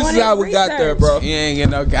how we got there, bro. You ain't get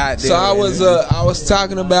no goddamn. So I was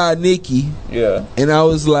talking about Nicki. Yeah. And I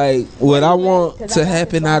was like, what I want to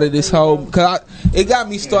happen out of this whole, cause it got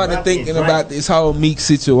me started thinking about this whole Meek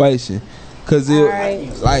situation. Cause pretty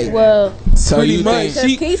much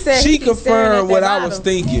she confirmed what I was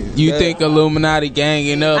thinking. You think Illuminati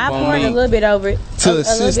ganging up on me? I poured a little bit over it. To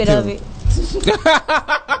assist him.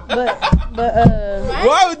 But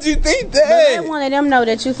why would you think that? But I wanted them know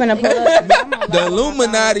that you finna pull up. The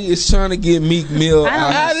Illuminati is trying to get Meek Mill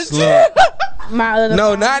out of slump.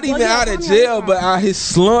 No, not even out of jail, but out his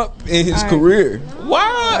slump in his career.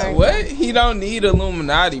 Why? What? he don't need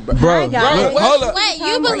Illuminati, bro. Hold up. Wait,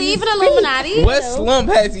 you believe in Illuminati? What slump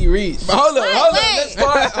has he reached? Hold up. Let's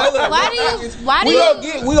start. Hold up. Why do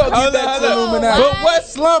you? We gonna get that to Illuminati. But what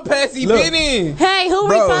slump has he been in? Hey, who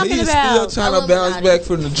we talking he's about? still trying to bounce back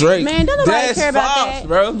from the Drake. Man, don't nobody care about that,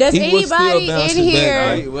 bro. Does anybody in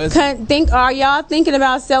here are y'all thinking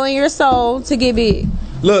about selling your soul to get big?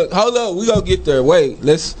 Look, hold up. We gonna get there. Wait,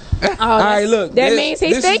 let's. All right, look. That means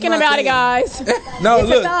he's thinking about it, guys. No,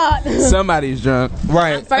 look. Somebody's drunk.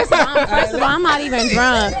 Right. First of all, I'm not even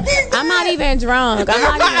drunk. I'm not even drunk.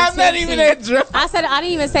 I'm not even that drunk. I said I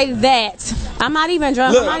didn't even say that. I'm not even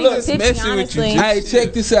drunk. Look, I'm not even tipsy, honestly. Hey,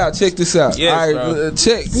 check this out. Yes, all right,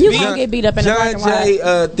 check. You gonna get beat up in the parking lot.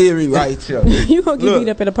 John J. Theory right here. You gonna get beat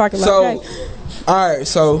up in the parking lot. So, all right,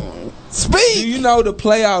 so. Speak. Do you know the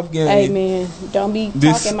playoff game? Hey man, don't be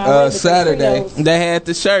this talking my way Saturday. They had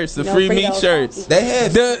the shirts, the free meat shirts. They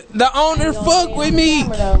had the owner fuck with me.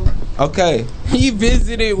 Okay. He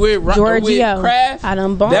visited with Kraft. I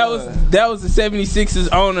done bought. That was the 76ers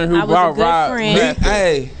owner who brought Rob.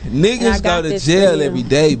 Hey, niggas go to jail every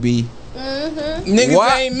day, B.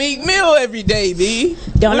 Niggas ain't Meek Mill every day, B.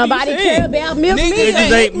 Don't nobody care about Meek Mill.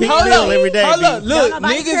 Niggas ain't Meek Mill every day. Hold up, look,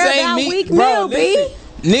 niggas ain't Meek Mill, B.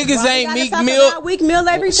 Niggas ain't Meek Mill. Weak Mill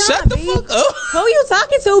every time. Shut the fuck up. Who you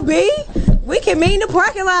talking to, B? We can meet in the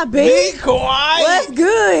parking lot, B. Be quiet. What's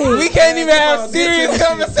good? We can't even have serious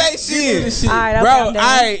conversation. Alright, bro,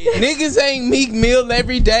 alright. Niggas ain't Meek Mill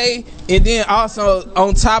every day. And then also,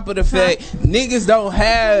 on top of the fact, niggas don't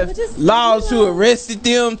have laws who arrested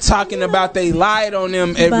them talking about they lied on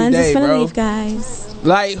them every day, bro. Guys.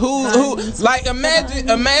 Like like imagine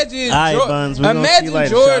Buns,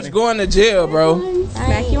 George going to jail, bro.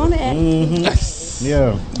 Smack you on the ass.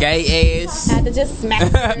 Yeah. Gay ass. I had to just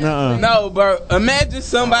smack. No, bro. Imagine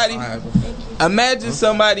somebody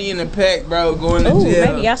in the pack, bro, going to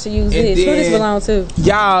jail. Maybe y'all should use this. Who this belong to?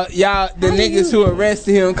 Y'all, the niggas who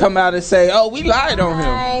arrested him come out and say, "Oh, we lied on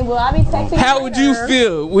him." Well, I be texting. How would you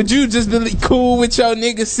feel? Would you just be cool with your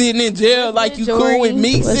niggas sitting in jail like you cool with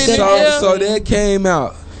me sitting in jail? So that came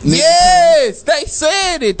out. Yes, they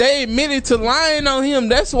said it. They admitted to lying on him.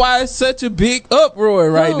 That's why it's such a big uproar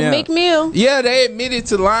right now. Meek Mill. Yeah, they admitted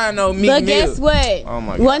to lying on Meek Mill. But guess what? Oh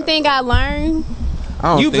my God. One thing I learned.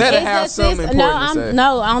 You better have something important to say.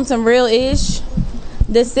 No, on some real ish.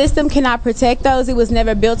 The system cannot protect those. It was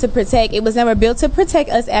never built to protect. It was never built to protect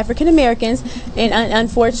us African Americans, and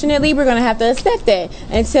unfortunately, we're gonna have to accept that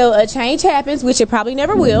until a change happens, which it probably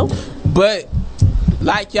never will. But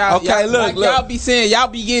like y'all, y'all be saying, y'all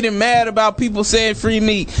be getting mad about people saying free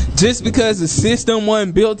meat just because the system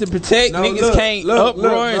wasn't built to protect. Niggas can't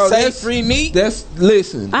uproar and say free meat.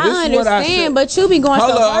 Listen. I understand, but you be going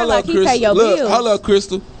so hard like he pay your bills. Hold up,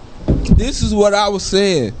 Crystal. This is what I was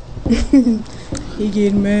saying. He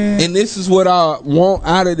getting mad. And this is what I want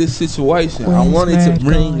out of this situation. I wanted to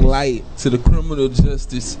bring light to the criminal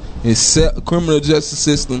justice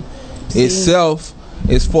system itself.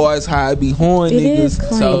 As far as how I be horn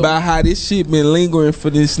niggas about how this shit been lingering for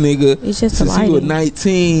this nigga since he was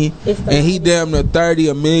 19 and he damn near 30,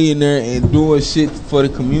 a millionaire and doing shit for the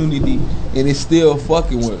community and it's still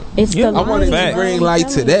fucking with him. I wanted to bring light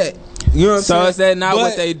to that. You know what I'm saying? So is that not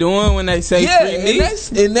what they doing when they say free meat?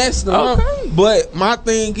 And that's the But my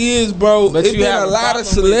thing is, bro, it's been a lot of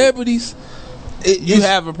celebrities. You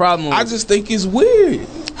have a problem with I just think it's weird.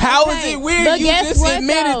 How is it weird? But you just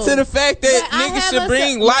admitted to the fact that niggas should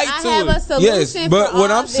bring light to it. Yes, but what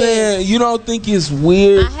I'm saying, you don't think it's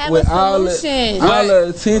weird with all the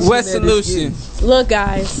attention. What solution? Look,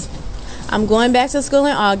 guys, I'm going back to school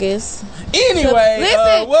in August. Anyway,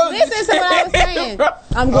 listen to what I was saying.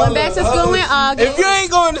 I'm going back to school in August. If you ain't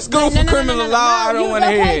going to school for criminal law, I don't want to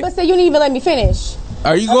hear it. But you didn't even let me finish.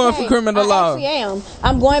 Are you going for criminal law? I actually am.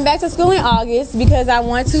 I'm going back to school in August because I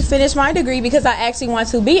want to finish my degree because I actually want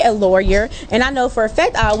to be a lawyer. And I know for a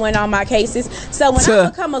fact I'll win all my cases. So when I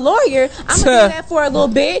become a lawyer, I'm going to do that for a little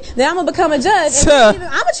bit. Then I'm going to become a judge. And I'm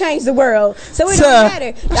going to change the world. So it don't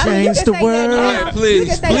matter. Change the world.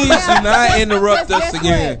 Please do not interrupt us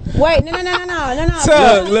again. Wait, no.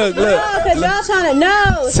 Look. Because y'all trying to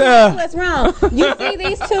know what's wrong. You see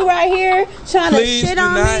these two right here trying to shit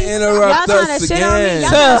on me? Please do not interrupt us again. Y'all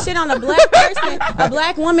trying to shit on a black person, a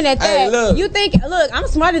black woman at that. Hey, look. You think, look, I'm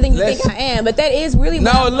smarter than you think I am, but that is really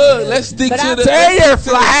what let's stick to the turn your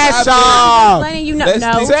flash off. Letting you know.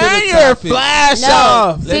 Turn your flash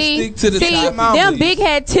off. Let's stick to the topic. Them big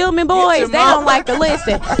head Tillman boys, they don't like to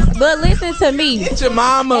listen. But listen to me. Get your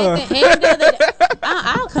mama. At the end of the day,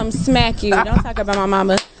 I'll come smack you. Don't talk about my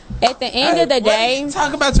mama. At the end of the day,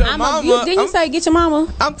 talk about your mama. Didn't you say get your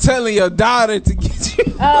mama? I'm telling your daughter to get you.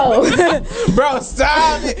 Oh, bro,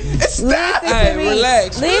 stop it! Stop. Listen to me.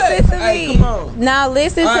 Relax. Listen to Hey, me. come on. Now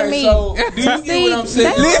listen to me. So, do you get what I'm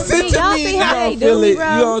saying? Listen to y'all me. see You how don't they do me,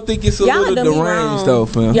 bro? You don't think it's a Y'all little do me deranged wrong. though,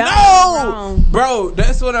 fam? Y'all Bro,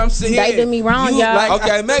 that's what I'm saying. They do me wrong, y'all. Like,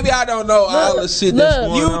 Okay, maybe I don't know all the shit that's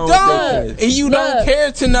going you on. don't, and you don't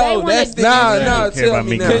care to know. That's the tell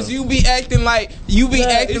me now. Because you be acting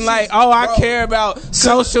like oh, I care about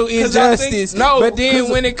social injustice. But then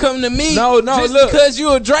when it come to me, because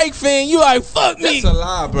you a Drake fan, you like fuck me. That's a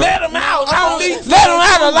lie, bro. Let him out. Let him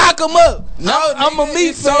out and lock him up. No, I'm a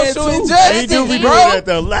meat social injustice. He do be bro. doing that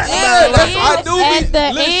though. At the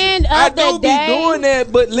end of the day, be doing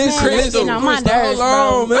that, but listen, on my Crystal, nerves,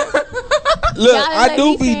 hold on, man. Look, I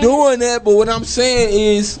do be doing that, but what I'm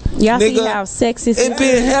saying is, y'all see nigga, how sexist it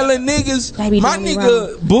been hella niggas. They be My doing me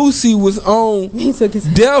nigga Boosie was on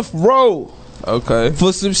death row. Okay.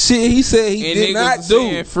 For some shit he said he did not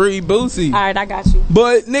do. Free Boosie. All right, I got you.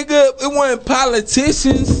 But nigga, it wasn't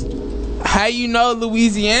politicians. How you know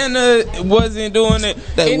Louisiana wasn't doing it?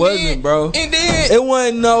 They wasn't, bro. And then it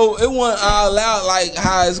wasn't all out like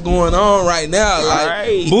how it's going on right now. Like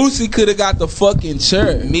Boosie could have got the fucking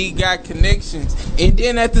chair. Me got connections. And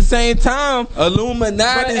then at the same time,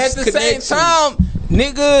 Illuminati. At the same time,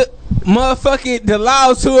 nigga, motherfucking the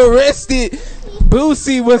laws who arrested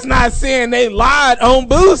Boosie was not saying they lied on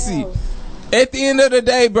Boosie. At the end of the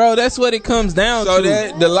day, bro, that's what it comes down to. So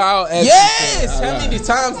that the law actually How many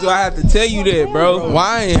times do I have to tell you that, bro?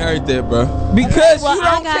 Why I ain't heard that, bro? Because you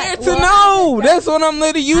don't care to know. That's what I'm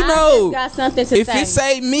letting you know. I just got something to if say. it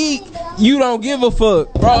say Meek, you don't give a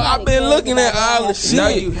fuck. Bro, I've been looking at all the shit. No,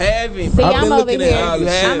 you haven't. See, I've been I'm over looking here. at all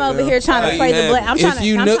the shit. I'm over here trying to play the black.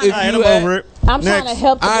 I'm trying to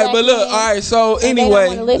help the All right, but look, all right, so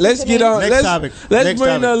anyway, let's get on. Let's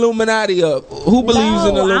bring the Illuminati up. Who believes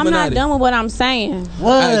in the Illuminati? I'm not done with what I'm saying.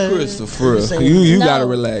 What? Hey, Crystal, for real. You gotta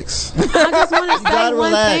relax. I just want to say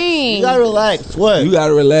one thing. You gotta relax. What? You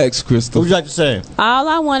gotta relax, Crystal. What would you like to say? All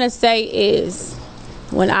I want to say is,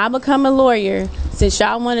 when I become a lawyer, since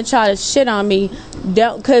y'all want to try to shit on me,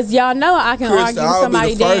 because y'all know I can argue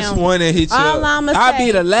somebody down. I'll be the first one to hit you all up. I'll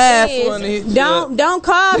be the last one to hit you up. Don't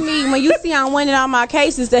call me when you see I'm winning all my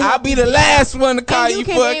cases. I'll be the last one to call you.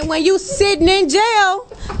 And when you sitting in jail,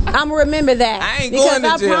 I'm gonna remember that. I ain't going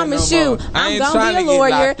to jail. I promise no you, more. I'm gonna be a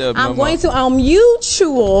lawyer. I'm going to on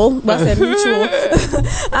mutual. I said mutual.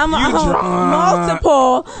 I'm on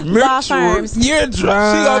multiple law firms. You're drunk.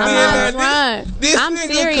 She gonna be I'm in there. This I'm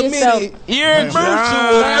nigga serious. committed. You're mutual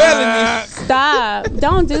felony. Stop!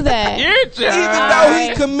 Don't do that. You're drunk. Even though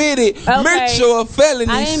he committed mutual felonies,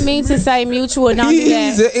 I didn't mean to say mutual. Don't do that.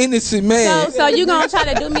 He's an innocent man. So you gonna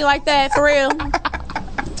try to do me like that for real?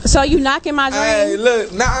 So you knocking my dream? Hey,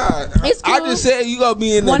 look, nah. It's cool. I just said you gonna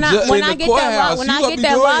be in the courthouse. When I get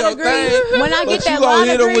that law degree, when I get that law degree,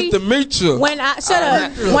 hit him with the mutual. When I shut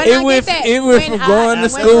up. When I get that, it went from going to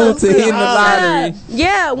school to hitting the lottery.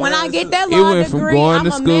 Yeah, when I get that law degree, I'm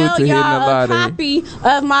gonna mail y'all a copy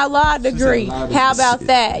of my law degree. How about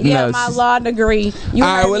that? Yeah, my law degree. All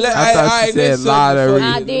right, well, I thought you said lottery.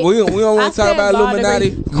 We don't want to talk about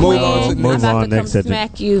Illuminati. Move on. Next subject.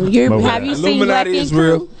 Smack you. Have you seen Black is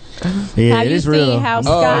real? Yeah, have it you is real. seen how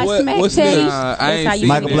Sky smacked Teddy? I ain't seen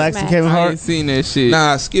Michael Blackson, Kevin Hart. I ain't seen that shit.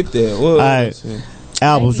 Nah, skip that. All right,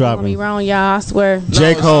 albums dropping. Me wrong, y'all. I swear.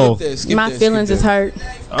 J. Cole. My feelings is hurt.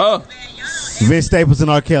 Oh, Vince Staples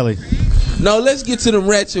and R. Kelly. No, let's get to them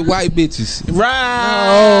ratchet white bitches.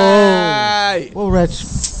 Right. What ratchet?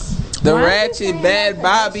 The ratchet bad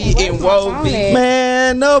Bobby and Woe B.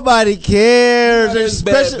 Man, nobody cares.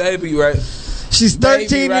 Especially bad baby, right? She's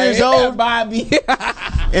 13 years old. Bobby.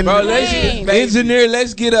 And bro, engineer,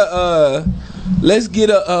 let's get a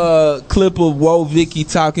clip of Woe Vicky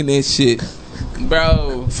talking that shit.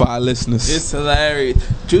 Bro, for our listeners. It's hilarious.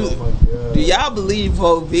 Do y'all believe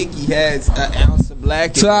Woe Vicky has an ounce of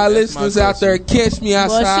black? To our listeners out there, catch me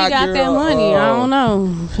outside. Well, she got that money. I don't know.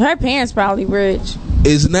 Her parents probably rich.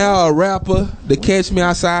 Is now a rapper. The Catch Me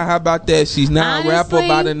Outside. How about that? She's now a rapper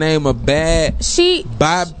by the name of Bad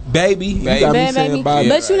Baby. Bad Baby.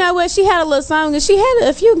 But you know what? She had a little song and she had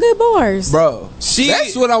a few good bars. Bro,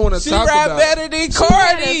 that's what I want to talk about. She rap better than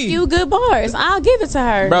Cardi. She had a few good bars. I'll give it to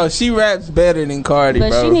her. Bro, she raps better than Cardi, but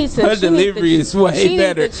bro. She needs to, her delivery is way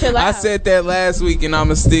better. I said that last week and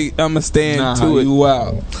I'ma stand to it. You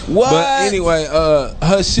wild. What? But anyway,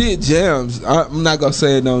 her shit jams. I'm not gonna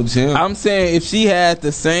say it don't jam. I'm saying if she had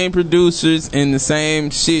the same producers and the same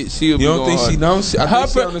shit, she would be going hard. You don't think she don't? I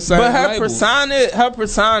think she on the same label. Her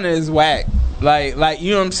persona is whack. Like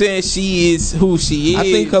you know what I'm saying? She is who she is. I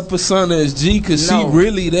think her persona is G because she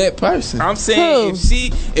really that person. I'm saying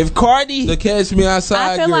if Cardi, the Catch Me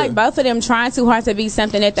Outside I feel girl, like both of them trying too hard to be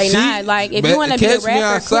something that they not. Like if you want to be a rapper, Catch Me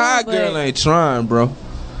Outside cool, girl ain't trying, bro.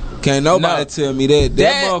 Can't nobody tell me that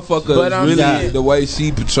motherfucker is really the way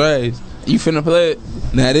she portrays. You finna play it?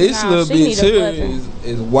 Now this little bitch here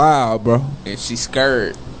is wild, bro. And she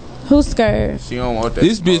scared. Who's scared? She don't want that.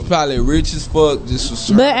 This bitch probably rich as fuck.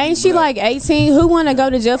 But ain't she like 18? Who want to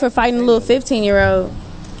go to jail for fighting a little 15-year-old?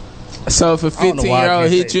 So if a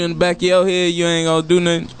 15-year-old hit you in the back of your head, you ain't gonna do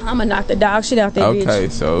nothing? I'm gonna knock the dog shit out that bitch. Okay,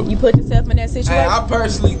 so you put yourself in that situation. Hey, I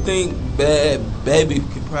personally think Bad Baby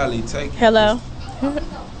could probably take it. Hello.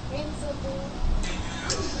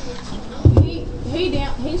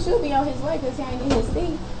 He should be on his way because he ain't in his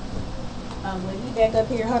seat. But he back up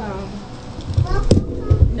here. Hold on.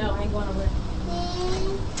 No, I ain't going nowhere.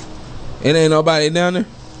 It ain't nobody down there.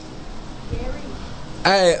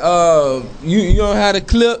 Hey, you don't have the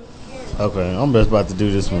clip? Okay, I'm just about to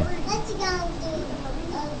do this one.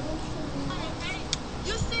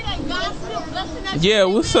 Yeah,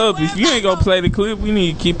 what's up? If you ain't gonna play the clip, we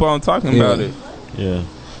need to keep on talking about it. Yeah.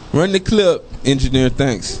 Run the clip, engineer.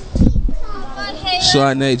 Thanks.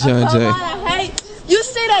 Chardonnay, John J. You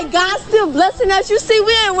see that God still blessing us. You see,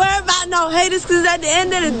 we ain't worried about no haters because at the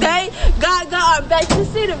end of the day, God got our back. You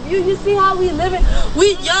see the view. You see how we living.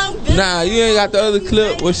 We young. Nah, you ain't got the other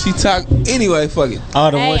clip where she talk. Anyway, fuck it.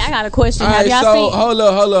 Hey, I got a question. All Have right, y'all seen? Hold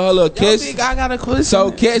up. I got a question. So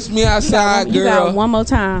Catch Me Outside You girl. got one more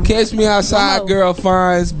time. Catch Me Outside girl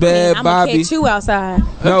finds Bad I'm Bobby. gonna catch you outside.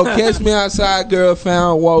 No, Catch Me Outside girl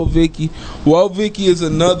found Whoa Vicky. Whoa Vicky is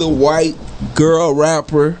another white girl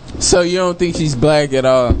rapper. So you don't think she's black at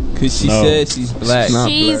all? Cause she said she's black.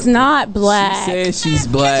 She's not black. She said she's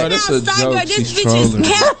black. Oh, that's a joke. This She's bitch is trolling.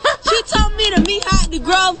 cap. She told me to meet her at the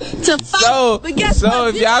Grove to fight. But guess what?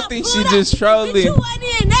 If y'all think she just trolling, bitch, you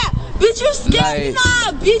wasn't in that. Bitch, you scared? You know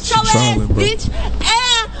I beat your ass, bitch.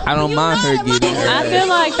 And I don't mind her getting her. I feel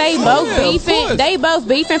like they both beefing. They both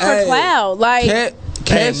beefing for clout. Like.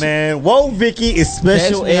 Hey man, Whoa Vicky is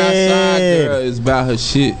special ed. Girl is about her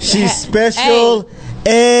shit. She's special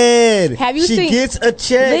ed. Have you she seen? Gets a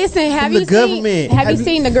check. Listen, have from you the government. seen? Have you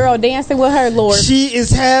seen the girl dancing with her lord? She is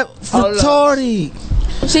half retarded.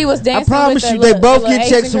 She was dancing. I promise with you, the they both get Asian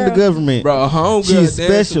checks girl. from the government. Bro, homegirl she's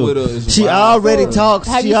special. With her is she wild. already talks.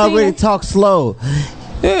 Have she you already seen talks slow.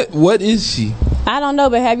 Yeah, what is she? I don't know,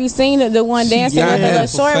 but have you seen the one dancing with the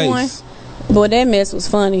short one? Boy, that mess was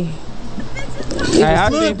funny.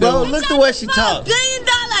 Look, bro, look the way she talks. $1 billion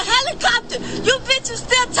helicopter. You bitches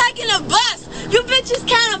still taking a bus. You bitches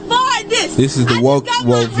can't afford this. This is the woke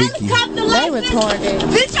Vicky. They retarded.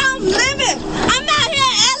 Bitch, I'm living. I'm out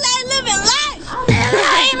here in LA living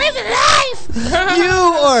life. You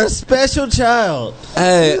are a special child.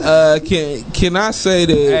 Hey, can I say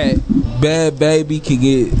that Bad Baby can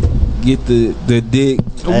get the dick?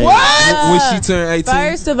 What? When she turned 18?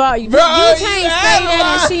 First of all, you can't say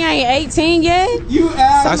that and she ain't 18 yet.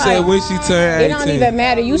 I said when she turned 18. It don't even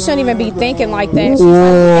matter. You shouldn't even be thinking like that. She's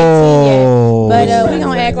not 18 yet. But we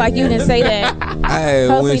gonna act like you didn't say that. Hey,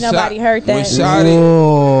 hopefully nobody heard that. When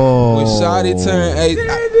Shawty turned 18,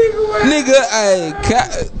 nigga, hey,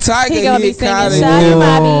 Tiger he gonna be singing Shawty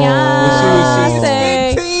my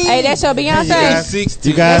Beyonce. Hey, that's your Beyonce.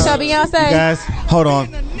 You guys, that's your Beyonce. You guys, hold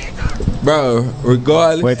on. Bro,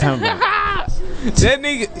 regardless. Wait, time out. That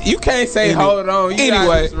nigga, you can't say hold on. You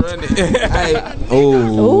anyway, just run it. Hey,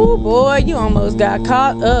 ooh, boy, you almost got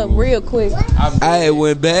caught up real quick. Hey,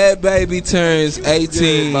 when Bad Baby turns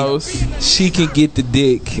 18, she can get the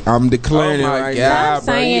dick. I'm declaring it right now. Stop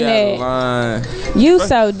saying that. You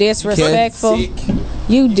so disrespectful.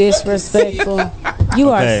 You disrespectful. You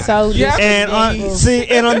are so disrespectful.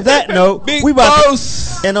 And on that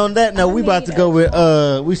note, we about to go with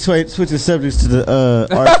we switching subjects to the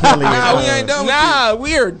R. Kelly. Nah, we ain't done with this.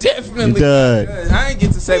 We are definitely done. I ain't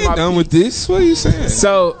get to say my done with this. What are you saying?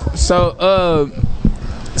 So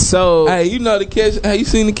hey, you know the Catch? Have you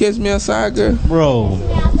seen the Catch Me Outside girl? Bro.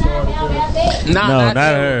 Not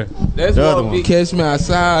her. That's the other one. Catch Me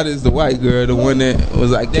Outside is the white girl, the one that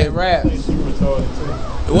was like that rap.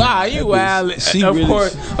 Wow, you wild.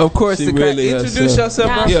 Of course. Really introduce yourself,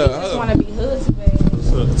 bro. Nah, she just want to be hood bad.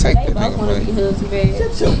 They both want to be hood bad.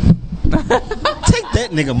 Take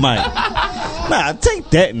that nigga mic. Nah, take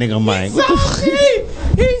that nigga mic.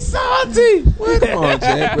 He's salty. Come on,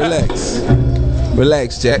 Jack.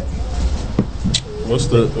 Relax, Jack. What's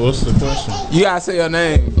the question? You gotta say your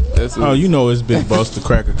name. Oh, you know it's Big Boss, the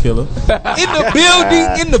Cracker Killer. In the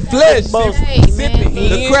building, in the flesh.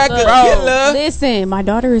 The Cracker Killer. Listen, my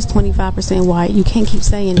daughter is 25% white. You can't keep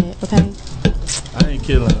saying that, okay? I ain't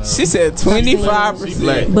killing her. She said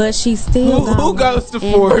 25%. But she still who goes to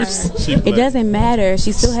force? It doesn't matter.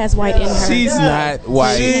 She still has white in her. She's not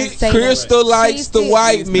white. Crystal likes the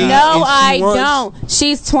white meat. No, I don't.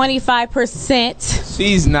 She's 25%.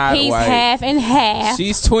 She's not He's white. half and half.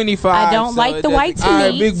 She's 25. I don't like the white meat. All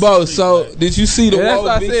right, Big Bo. So did you see the that's Woe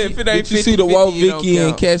what I Vicky? said. If it ain't Did you see the 50-50, Woe it don't Vicky and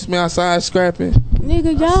count. Catch Me Outside scrapping?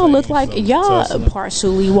 Nigga, y'all look like y'all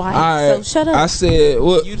partially white. All right, So shut up. I said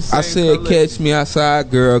what? You the I same said color. Catch Me Outside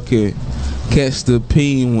girl can catch the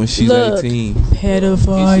peen when she's Look, 18. She's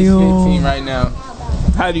 15 right now.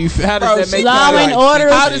 How does that make Law you and feel? Order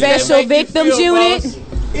How does that Special make you Victims feel, Unit. boss?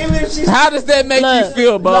 How does that make you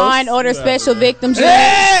feel, boss? Law and Order Special Victims Unit.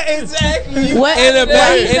 Yeah, exactly. What? In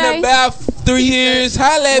What about 3 years,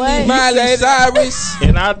 holla at me, Miley Cyrus.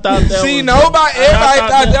 And I thought that See, was... everybody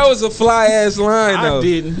thought that was a fly ass line though. I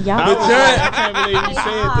didn't. Y'all I can't believe you said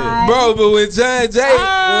that. Bro, but when John Jay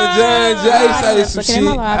say some shit,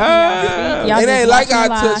 it ain't like I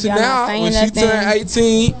touch it now. When she turn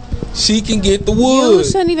 18, she can get the wood. You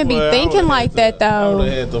shouldn't even be thinking like that I would though.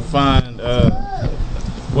 have had to find...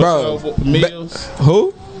 Bro, Mills?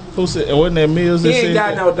 Who? Who said... Wasn't that Mills that He ain't said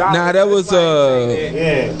got that? no daughters. Nah, that was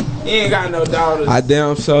Yeah. He ain't got no daughters. I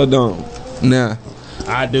damn so don't. Nah.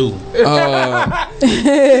 I do. What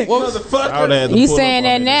the fuck? I would have had to You pull saying up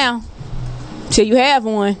that on now? Till you have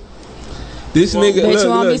one. This nigga, Bet look, you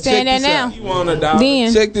won't be look, saying check that this now. out. You want a daughter?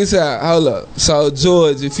 Then, Check this out. Hold up. So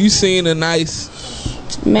George, if you seen a nice,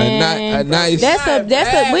 man, a nice,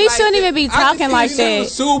 we shouldn't even be talking like that.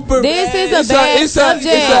 super This is a It's bad it's subject.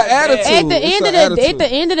 It's an attitude. At the It's end an of attitude. the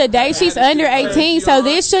end of the day, she's under 18, so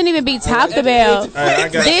this shouldn't even be talked about.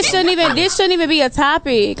 This shouldn't even be a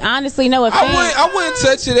topic. Honestly, no offense. I wouldn't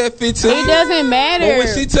touch it at 15. It doesn't matter. But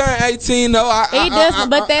when she turned 18, though, It doesn't.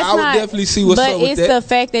 But that's I would not. definitely see what's but up with it's that. the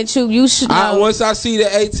fact that you should know. Once I see the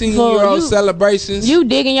 18-year-old Well, you- celebrations, You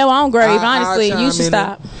digging your own grave. I'll Honestly, chime you should in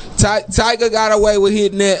stop. Tiger got away with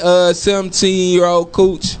hitting that 17-year-old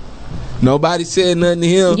cooch. Nobody said nothing to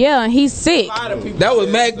him. Yeah, he's sick. That was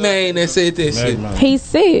Mac Man that said that shit. He's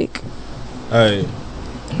sick. Hey,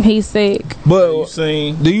 He's sick. But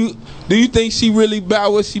seen? do you think she really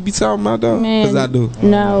about what she be talking about though? Man, Because I do.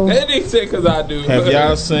 No. That nigga said because I do. Have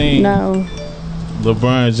y'all seen No.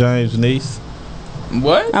 LeBron James' niece?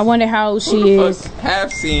 What? I wonder how old she Who the is. fuck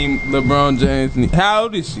have seen LeBron James? How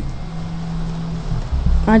old is she?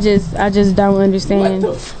 I just don't understand.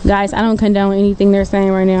 Guys, I don't condone anything they're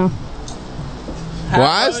saying right now.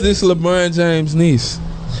 Why is this LeBron James' niece?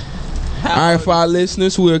 All right, for our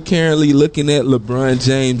listeners, we're currently looking at LeBron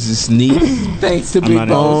James's niece. Thanks to Big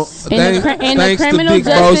Boss. In the criminal Big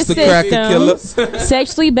Boss, justice the cracker killer. system,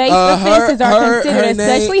 sexually based offenses are considered as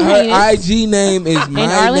sexually heinous. Her IG name is In my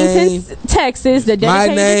Arlington, name. Texas, the My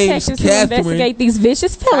dedicated name's detectives who Catherine. investigate these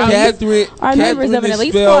vicious felonies are members of an is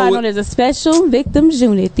elite spelled squad with- known as a Special Victims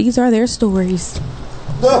Unit. These are their stories.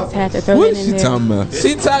 Just had to throw What that is in she there. talking about?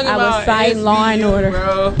 She talking I about was citing Law and Order.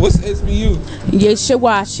 bro. What's SBU? You should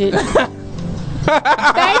watch it. Thank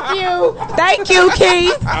you. Thank you,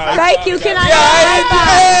 Keith. Thank you. Can I get a high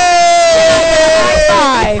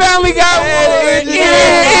five? Family got one.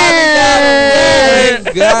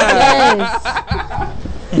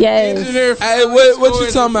 Yes. Hey, what you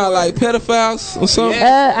talking about? Like pedophiles or something?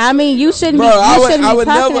 I mean, you shouldn't Bro, be. I would talking never,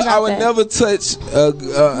 about I would that. never touch a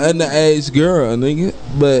underage girl, nigga.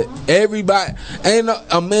 But everybody, ain't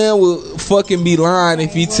a man will fucking be lying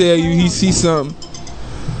if he tell you he see something.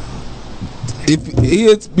 If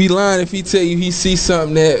he'll be lying if he tell you he see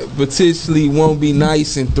something that potentially won't be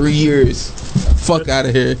nice in 3 years. Fuck out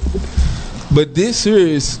of here. But this here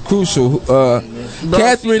is crucial.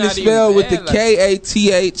 Catherine is spelled with the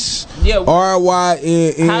KATHRYN.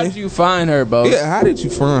 How did you find her, Bo? Yeah, how did you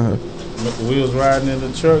find her? We was riding in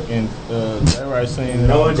the truck and J. Wright seen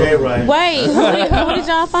No, J. Wright. Wait, who did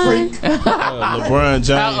y'all find? LeBron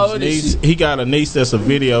How old James' is niece. He got a niece that's a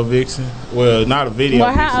video vixen. Well, not a video. Well,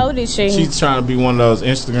 vixen. how old is she? She's trying to be one of those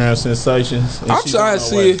Instagram sensations. and I'm she's trying on to her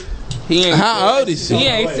see way. it. He ain't How old is she? He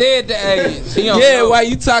ain't said the age. He don't Yeah, know. why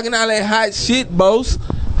you talking all that hot shit, boss?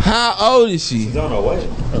 How old is she? She's on her way.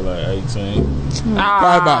 Like 18. Probably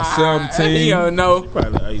about 17. He don't know.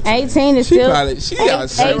 Probably 18. 18 is She still. probably she got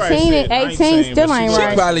 18 still ain't she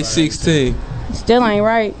right. probably 16. Still ain't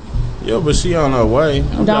right. Yeah, but she on her way.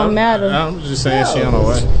 Don't matter. I'm just saying she on her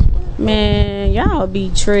way. Man, y'all be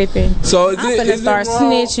tripping. So is I'm it, finna is start it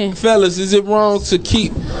wrong, snitching. fellas? Is it wrong to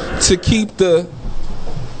keep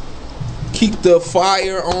the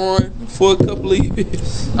fire on for a couple of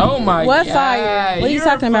years? Oh my What God. fire? What are you You're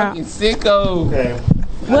talking a about? fucking sicko. Okay.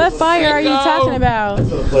 What fire are you Sicko. talking about? I'm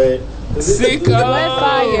gonna play it. Sicko. What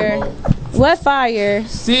fire? What fire?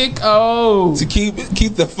 Sicko. To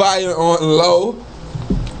keep the fire on low.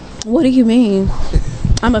 What do you mean?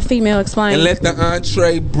 I'm a female. Explain. And let the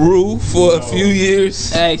entree brew for a few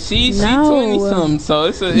years. Hey, she 20-something, so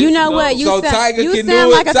it's a. You know what? You so sound, Tiger you can sound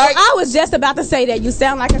do like it. I was just about to say that. You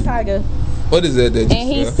sound like a tiger. What is that? And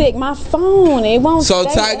he's sick. My phone, it won't. So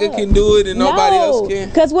Tiger can do it and nobody else can.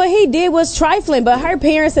 Because what he did was trifling, but her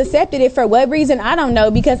parents accepted it for what reason? I don't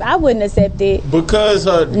know. Because I wouldn't accept it. Because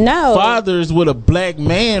her father's with a black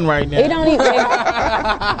man right now. It don't even.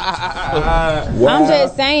 I'm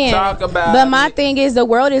just saying. Talk about but my thing is, the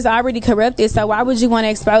world is already corrupted. So why would you want to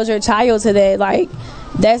expose your child to that? Like,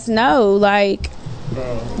 that's like.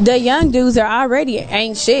 The young dudes are already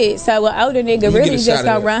ain't shit, so an older nigga really just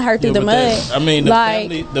gonna run her through the mud. I mean,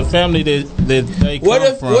 the family that they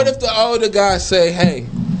come from. What if the older guy say, "Hey,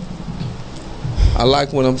 I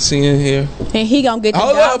like what I'm seeing here," and he gonna get the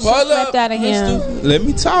dog shit slapped out of him? Let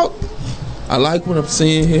me talk. I like what I'm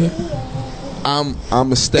seeing here. I'm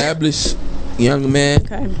established young man.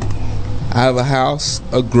 Okay. I have a house,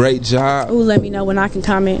 a great job. Ooh, let me know when I can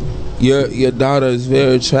comment. Your daughter is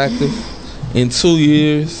very attractive. In 2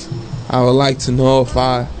 years, I would like to know if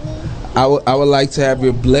I would like to have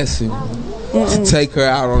your blessing to take her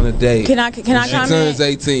out on a date. Can I comment? She turns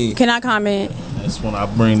 18. Can I comment? That's when I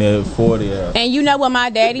bring that 40 out. And you know what my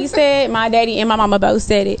daddy said? My daddy and my mama both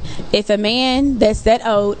said it. If a man that's that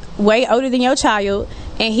old, way older than your child,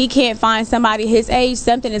 and he can't find somebody his age,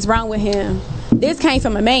 something is wrong with him. This came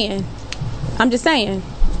from a man. I'm just saying.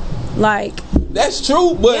 Like, that's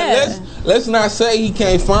true, but let's not say he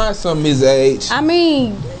can't find some his age. I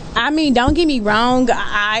mean, don't get me wrong.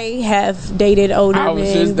 I have dated older men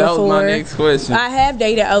before. That was my next question. I have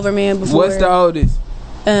dated older men before. What's the oldest?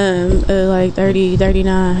 Like 30,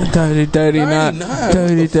 39. 30, 39.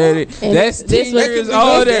 30, 30. That's 10 years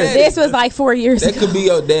older. This was like 4 years ago. That could be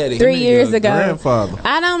your daddy. 3 years ago. Grandfather.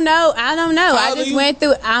 I don't know. I just went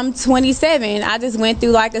through. I'm 27. I just went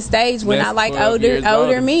through like a stage when I like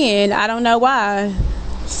older men. I don't know why.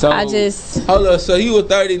 So I just hold up. So you were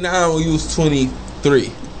 39 when you was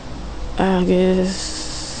 23. I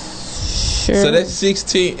guess. Sure. So that's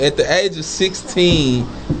 16. At the age of 16.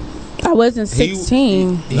 I wasn't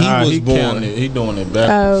 16. He was born. He doing it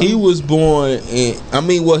better. He was born, and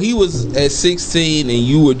he was at 16, and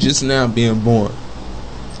you were just now being born.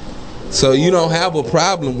 So you don't have a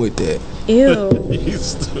problem with that. Ew.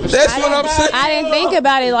 That's what I'm saying. I didn't think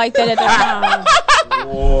about it like that at the time.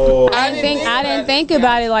 I didn't think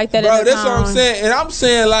about it like that at the time. Bro, that's what I'm saying. And I'm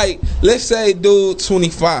saying, like, let's say dude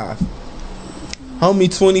 25. Homie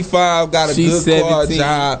 25 got a good car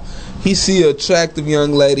job. He see an attractive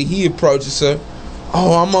young lady. He approaches her.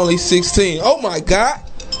 Oh, I'm only 16. Oh my God.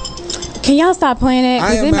 Can y'all stop playing that?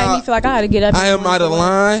 Because it made me feel like I had to get up. I am out of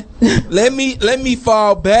line. let me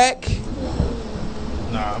fall back.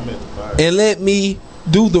 Nah, I'm at the fire. And let me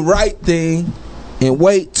do the right thing and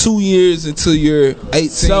wait 2 years until you're 18.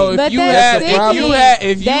 So if you had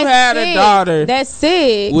a daughter, that's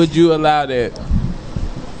sick. Would you allow that?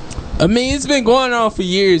 I mean, it's been going on for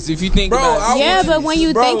years. If you think about it. Yeah, but when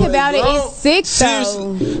you think about it, it's sick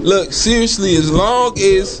though. Look, seriously, as long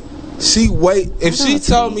as she wait, if she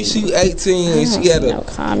told me she 18 and she had a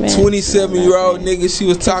 27-year-old nigga she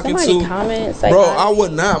was talking to, bro, I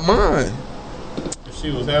would not mind.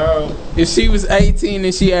 If she was 18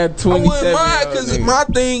 and she had 27, I wouldn't mind, because my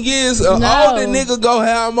thing is, an older nigga go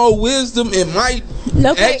have more wisdom and might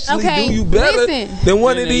actually do you better than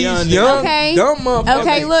one of these young dumb motherfuckers.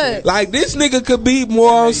 Okay, look. Like, this nigga could be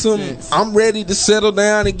more on some I'm ready to settle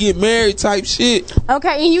down and get married type shit.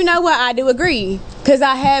 Okay, and you know what? I do agree, because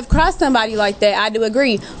I have crossed somebody like that. I do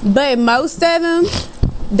agree. But most of them,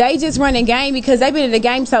 they just run a game because they've been in the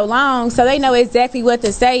game so long, so they know exactly what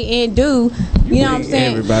to say and do. You know what I'm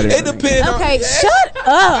saying? It depends. Okay, shut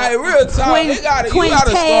up. Hey, real talk. You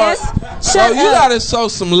gotta show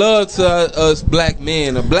some love to us black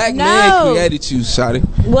men. A black man created you, shawty.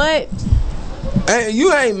 What? Hey,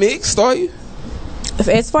 you ain't mixed, are you?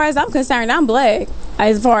 As far as I'm concerned, I'm black.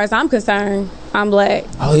 As far as I'm concerned, I'm black.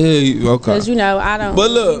 Oh yeah, okay. Because I don't.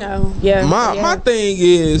 But look, my thing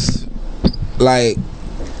is, like,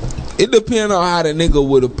 it depends on how the nigga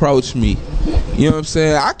would approach me. You know what I'm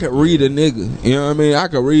saying? I could read a nigga. You know what I mean? I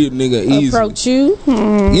could read a nigga easy. Approach you?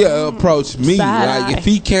 Yeah, approach me. Like, if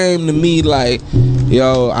he came to me like,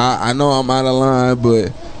 yo, I know I'm out of line,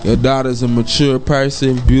 but your daughter's a mature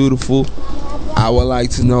person, beautiful. I would like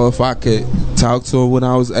to know if I could talk to her when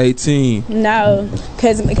I was 18. No,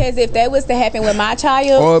 because if that was to happen with my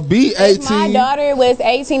child, or be 18, if my daughter was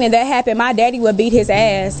 18 and that happened, my daddy would beat his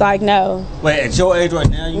ass. Like, no. Wait, at your age right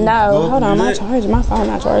now, you no. Hold on, my phone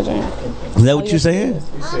not charging. Is that what you're saying?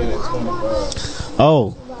 You said at 25.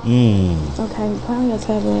 Oh. Okay, probably your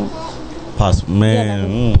tablet. Possible,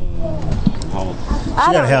 man. She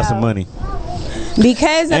gotta have some money.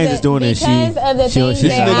 Because of I ain't just doing the things this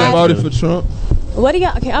nigga voted for Trump. What do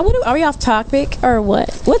y'all? Okay, are we off topic or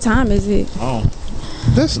what? What time is it? Oh,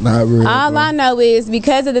 that's not real. All I know is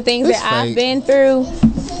because of the things that I've been through.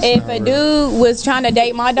 If a dude was trying to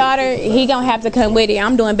date my daughter, he gonna have to come with it.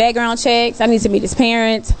 I'm doing background checks. I need to meet his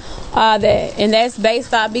parents. That, and that's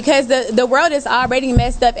based off because the world is already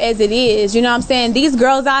messed up as it is. You know what I'm saying? These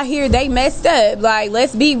girls out here, they messed up. Like,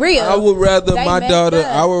 let's be real. I would rather my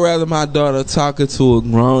daughter talking to a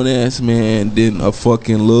grown ass man than a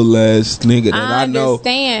fucking little ass nigga that I know.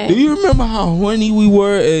 Do you remember how horny we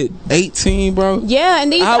were at 18, bro? Yeah,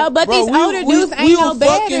 and these older dudes ain't no better. We were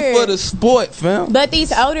fucking for the sport, fam. But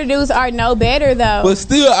these older dudes are no better though. But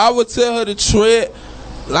still, I would tell her to tread.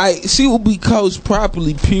 Like, she will be coached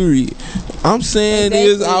properly, period. I'm saying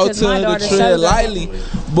I would tell her to tread lightly.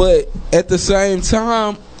 But at the same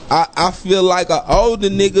time, I feel like an older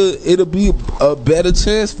nigga, it'll be a better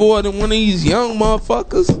chance for her than one of these young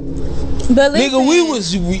motherfuckers. But listen, nigga, we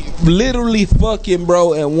was literally fucking,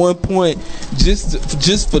 bro, at one point,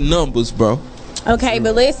 just for numbers, bro. Okay,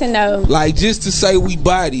 but listen, though. Like, just to say we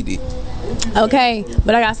bodied it. Okay,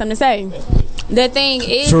 but I got something to say. The thing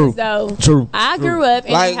is, though, I grew up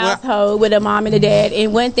in a household with a mom and a dad,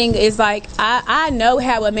 and one thing is, like, I know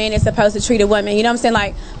how a man is supposed to treat a woman. You know what I'm saying?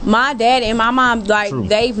 Like, my dad and my mom, like,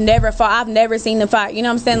 they've never fought. I've never seen them fight. You know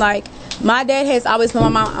what I'm saying? Like, my dad has always put my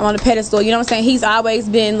mom on a pedestal. You know what I'm saying? He's always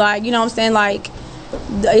been, like, you know what I'm saying? Like,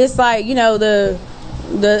 it's like, you know, the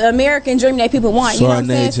American dream that people want. You know what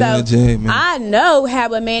I'm saying? So, I know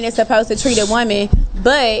how a man is supposed to treat a woman,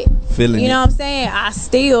 but, you know what I'm saying? I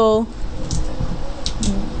still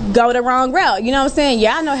go the wrong route. You know what I'm saying?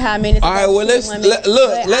 Yeah, I know how a man is supposed to treat a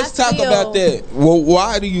woman. Let's talk about that. Well,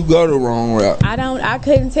 why do you go the wrong route? I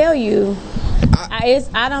couldn't tell you.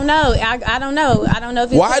 I don't know. I don't know. I don't know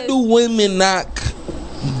if it's why do women knock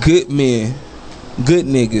good men, good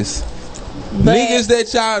niggas, niggas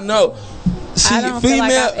that y'all know? See,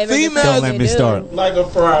 females don't let me start. Like a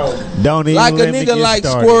frog. Don't even like let a me nigga get like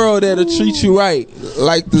started. Squirrel that'll treat you right.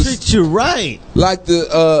 Like the treat you right. Like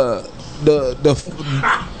the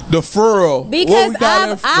furl. Because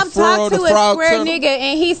I've talked to a square nigga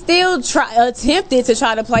and he still attempted to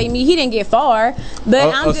try to play me. He didn't get far.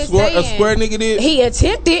 But I'm just saying. A square nigga did? He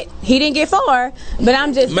attempted. He didn't get far. But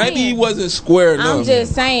I'm just saying. Maybe he wasn't square enough. I'm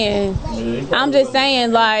just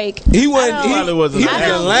saying, like. He wasn't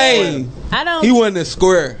lame. He wasn't a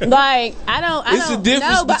square. Like, It's a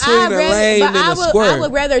difference between a lame and a square. I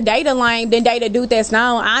would rather date a lame than date a dude that's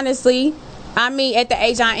known, honestly. I mean, at the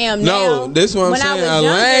age I am now. No, this is what I'm saying. A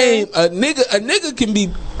lame, a nigga can be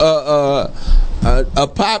a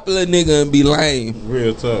popular nigga and be lame.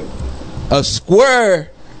 Real talk. A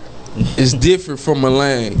square is different from a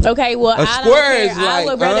lame. Okay, well, a square is like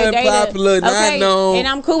unpopular, not known, and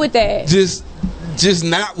I'm cool with that. Just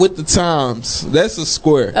not with the times. That's a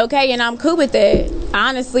square. Okay, and I'm cool with that.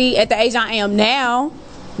 Honestly, at the age I am now,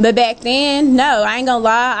 but back then, no, I ain't gonna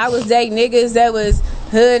lie. I was dating niggas that was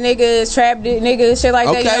hood niggas, trap niggas, shit like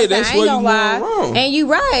that. Okay, you know that's where you went wrong. And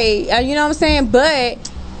you right. You know what I'm saying? But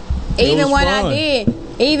even when I did,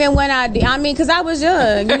 I mean, because I was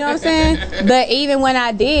young, you know what I'm saying? But even when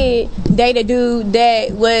I did date a dude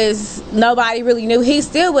that was nobody really knew, he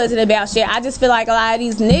still wasn't about shit. I just feel like a lot of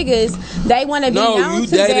these niggas, they want to be known too bad. No, you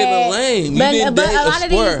dated a lame. But a lot of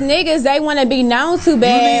these niggas, they want to be known too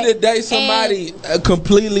bad. You need to date somebody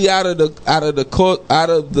completely out of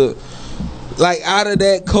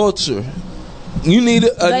that culture. You need a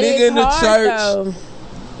nigga in the church. Though.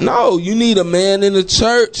 No, you need a man in the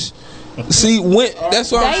church. See,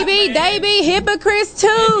 that's why they be hypocrites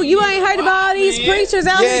too. You ain't heard about all these preachers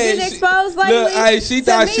out here getting exposed lately. Look, she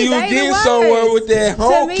thought she was getting somewhere with that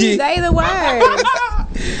honky. To me, they the worst.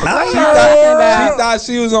 She thought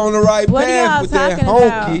she was on the right path with that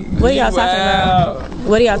honky. What are y'all talking about?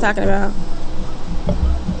 What are y'all talking about?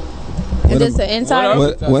 Is this an insider?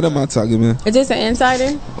 What am I talking about? Is this an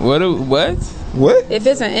insider? What? If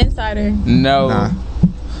it's an insider. No. Nah.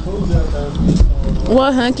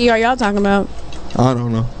 What hunky are y'all talking about? I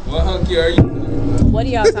don't know. What hunky are you? What are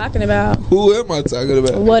y'all talking about? Who am I talking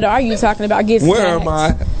about? What are you talking about? Where am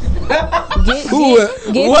I?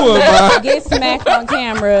 Get smacked on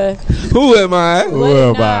camera. Who am I? Where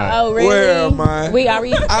am I? Oh, really? Where am I? Are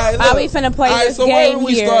we finna play this so game where do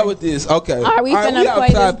we here? start with this? Okay. Are we finna play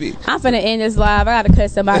this? I'm finna end this live. I gotta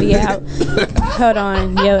cut somebody out. Hold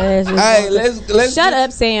on, yo ass. Hey, let's shut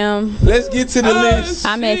up, Sam. Let's get to the list.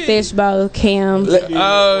 I'm at Fishbowl, Cam. Shit.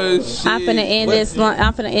 I'm finna end this.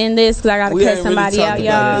 I'm finna end this because I gotta cut somebody out,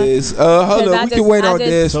 y'all. Hold on, we can wait on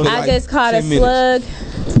this. I just caught a slug.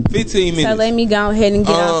 15 minutes. So let me go ahead and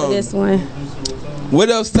get off of this one. What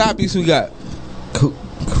else topics we got?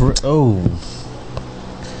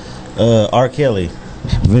 R. Kelly,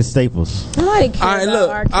 Vince Staples. Nobody cares about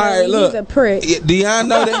R. Kelly. He's a prick. Do y'all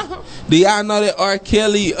know that? Do y'all know that R.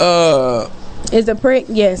 Kelly is a prick?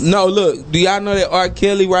 Yes. No, look. Do y'all know that R.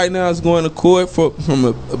 Kelly right now is going to court from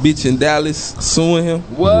a bitch in Dallas suing him?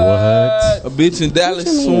 What? A bitch in Dallas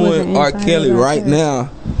suing R. Kelly right now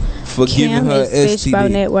for giving her STD. Fishbowl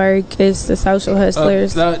Network. It's the Social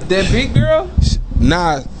Hustlers. That big girl?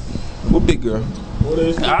 Nah. What big girl?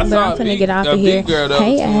 I'm finna get off of here.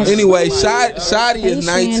 Hey, Ashley. Anyway, Shadi is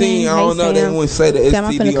 19. I don't know. They wouldn't say the STD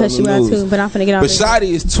I'm finna cut you out too, but I'm finna get off. But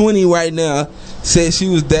Shadi is 20 right now. Said she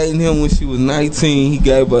was dating him when she was 19. He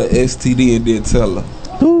gave her STD and didn't tell her.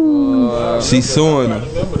 She's suing him.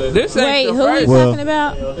 Wait, who are you talking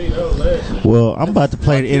about? Well, I'm about to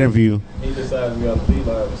play the interview. He decided to be on the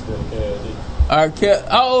beeline instead of KLD.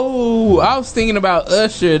 I was thinking about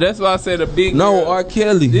Usher. That's why I said a big. No, R.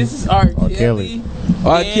 Kelly. This is R. Kelly.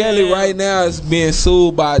 R. Kelly right now is being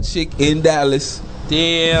sued by a chick in Dallas.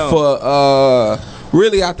 Damn. For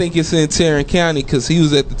really, I think it's in Tarrant County because he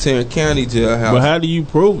was at the Tarrant County jailhouse. But how do you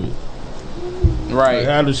prove it? Right. Like,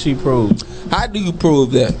 how does she prove? How do you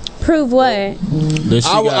prove that? Prove what?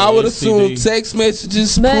 I would assume text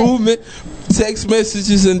messages, text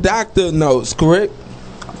messages and doctor notes, correct?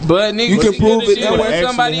 But nigga, you can prove it that way.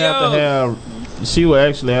 Somebody else. She would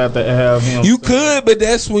actually have to have him. You could, but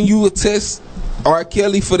that's when you would test R.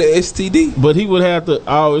 Kelly for the STD. But he would have to.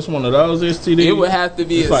 Oh, it's one of those STDs. It would have to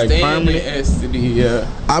be permanent STD. Yeah,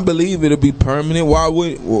 I believe it'll be permanent. Why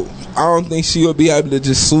would? Well, I don't think she would be able to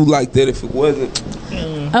just sue like that if it wasn't.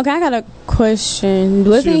 Okay, I got a question.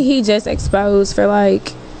 Wasn't he just exposed for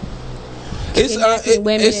like? It's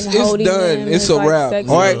done. It's a wrap.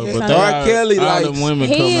 R. Kelly, like,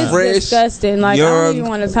 he is disgusting. Like, I don't even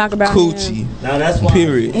want to talk about coochie. Now that's why.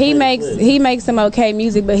 Period. He makes some okay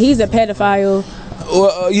music, but he's a pedophile.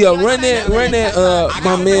 Well, run that.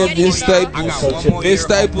 My man Vince Staples. Vince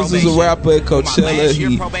Staples is a rapper at Coachella.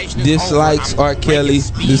 He dislikes R. Kelly.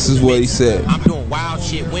 This is what he said. I'm doing wild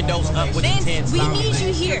shit. Windows up with Vince, we need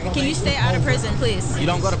you here. Can you stay out of prison, please? You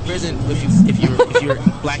don't go to prison if you're a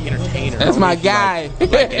black entertainer. That's my guy.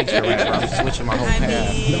 Black gangster rapper. I'm switching my whole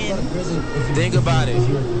path. Think about it.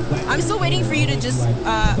 I'm still waiting for you to just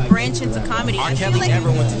branch into comedy. R. Kelly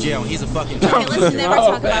never went to jail. He's a fucking child molester. Let's never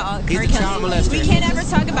talk about R. Kelly. We can't ever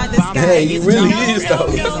talk about this guy. Hey, he really is though.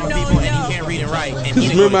 He can't read and write.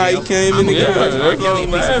 Remember how he came in the game? R. Kelly, a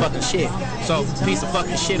piece of fucking shit. So, piece of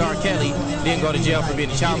fucking shit, R. Kelly didn't go to jail for being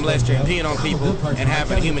a child molester and peeing on people and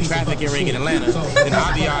having a human trafficking ring in Atlanta. Then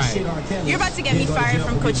I'll be alright. You're about to get me fired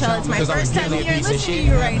from Coachella. It's my first time here listening to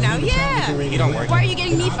you right now. Yeah. You don't work. Why are you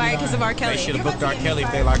getting me fired because of R. Kelly? They should have booked R. Kelly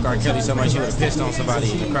if they like R. Kelly so much he would have pissed on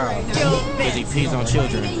somebody in the crowd. Because he pees on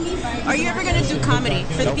children. Are you ever going to do comedy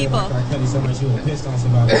for the people? R. Kelly so much he would have pissed on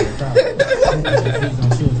somebody in the crowd.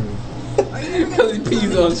 Because he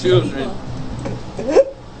pees on children.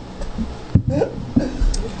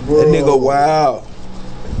 That nigga wild.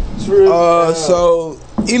 So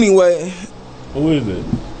anyway, who is it?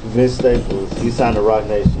 Vince Staples. He signed to Rock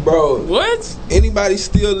Nation. Bro, what? Anybody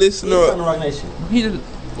still listening? He signed to Rock Nation.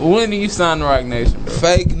 When did you sign to Rock Nation, bro?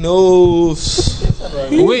 Fake news.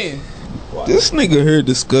 When? This nigga here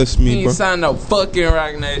disgusts me, He bro. ain't signed no fucking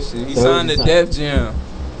Rock Nation. He signed to Def Jam.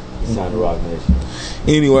 He signed to Rock Nation.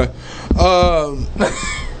 Anyway,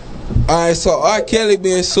 alright, so R. Kelly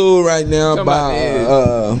being sued right now by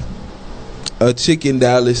a chick in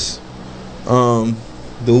Dallas.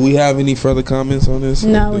 Do we have any further comments on this?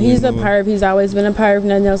 No, he's a perv. He's always been a perv.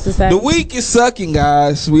 Nothing else to say. The week is sucking,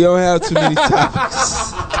 guys. We don't have too many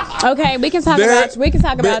topics. Okay, we can talk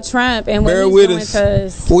about Trump and what he's doing to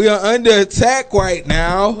us. We are under attack right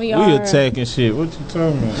now. We attacking shit. What you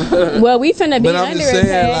talking about? Well, we finna be but I'm under just saying,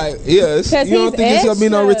 attack. like, yes, you don't think it's gonna be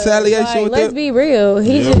no retaliation like, with let's that? Be real.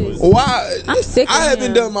 Why? I'm sick of I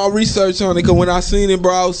haven't done my research on it because when I seen it,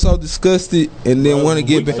 bro, I was so disgusted and then want to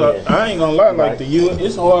get back. I ain't gonna lie, like the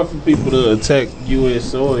U.S., it's hard for people to attack U.S.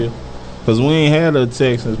 soil because we ain't had an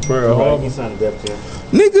attack since Pearl Harbor.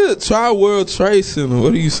 Nigga, try World Trade Center.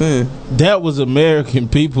 What are you saying? That was American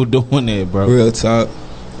people doing that, bro. Real talk.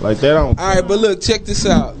 Like that don't. All right, but look, check this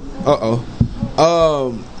out.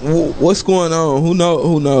 What's going on? Who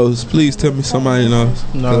knows? Please tell me somebody knows.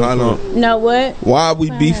 No, I don't. No, what? Why are we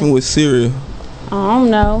beefing with cereal? I don't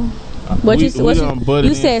know. You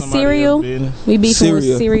said cereal? We beefing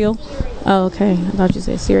with cereal. Oh, okay. I thought you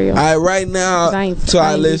said cereal. All right, right now, to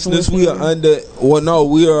our listeners, we are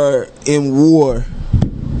we are in war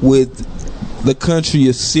with the country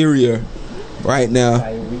of Syria right now.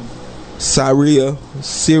 Syria.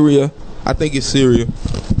 I think it's Syria.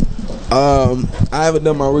 I haven't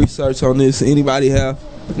done my research on this. Anybody have?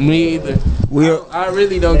 Me either. I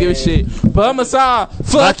really don't give a shit. But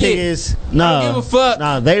fuck my thing is, I don't give a fuck.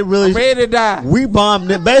 Nah, they really. I'm ready to die. We bombed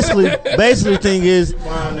them. Basically, the thing is,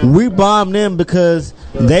 we bombed them because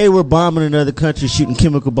they were bombing another country, shooting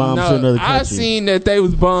chemical bombs to another country. I seen that they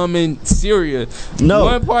was bombing Syria. No,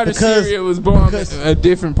 one part of Syria was bombing a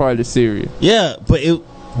different part of Syria. Yeah, but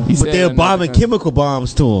they were bombing chemical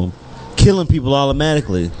bombs to them, killing people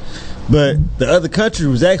automatically. But the other country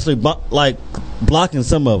was actually blocking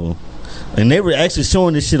some of them, and they were actually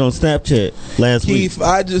showing this shit on Snapchat last week. Keith,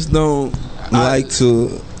 I just don't like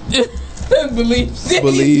to believe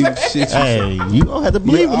shit. Hey, you don't have to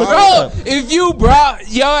believe it. Bro, if you brought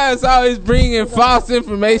your ass always bringing false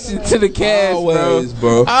information to the cast,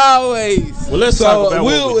 bro. Always. Well, let's talk about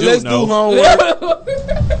what we let's do homework.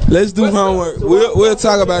 Let's do homework. We'll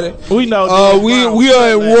talk about it. We know. We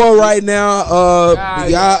are in war right now.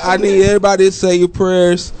 I need everybody to say your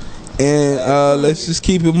prayers, and let's just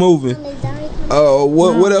keep it moving.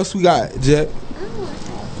 What else we got, Jack?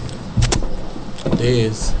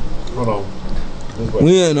 Dez. Hold on.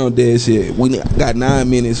 We ain't on Dez yet. We got 9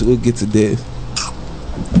 minutes. We'll get to Dez.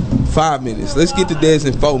 5 minutes. Let's get to Dez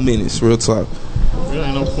in 4 minutes. Real talk. There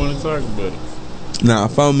ain't no point in talking about it. Nah,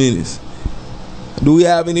 4 minutes. Do we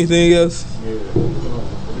have anything else? Yeah.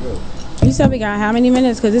 You said we got how many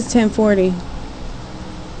minutes? Because it's 10:40.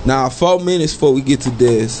 Nah, 4 minutes before we get to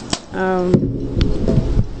Dez.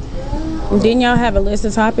 Didn't y'all have a list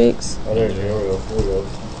of topics? Oh, there we go.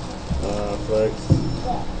 Flex.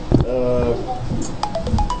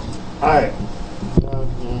 Alright.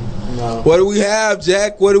 No. What do we have,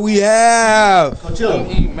 Jack? What do we have?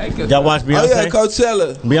 Coachella. Y'all watch Beyonce? Oh yeah,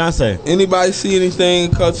 Coachella. Beyonce. Anybody see anything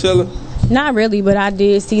in Coachella? Not really, but I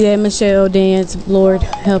did see that Michelle dance. Lord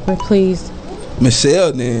help her, please.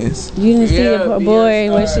 Michelle dance. You didn't see the boy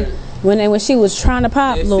when she was trying to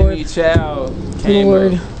pop. Lord,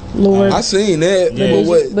 Lord. I seen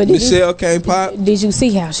that, but Michelle can't pop. Did you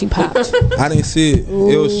see how she popped? I didn't see it.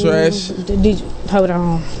 It was trash. Did you? Hold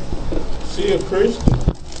on. She a Christian?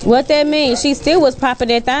 What that mean? She still was popping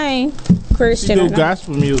that thing. Christian. She do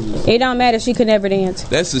gospel music. It don't matter. She could never dance.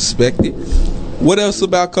 That's suspected. What else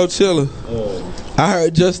about Coachella? I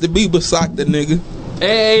heard Justin Bieber socked the nigga.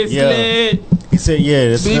 Hey, it's lit. He said,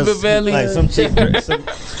 "Yeah, Bieber Valley." Like some chick.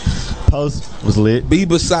 Post was lit.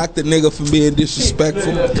 Bieber socked the nigga for being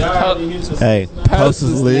disrespectful. Hey, Post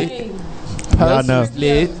was lit. Y'all know.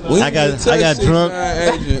 I got drunk.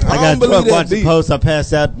 I got drunk watching Post. I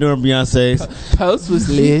passed out during Beyonce's. Post was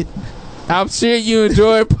lit. I'm sure you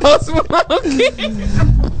enjoyed Post Malone.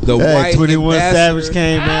 The white 21 Savage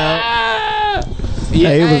came out. Yeah,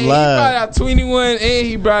 it was live. He brought out 21 and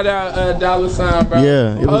he brought out Dollar Sign, bro.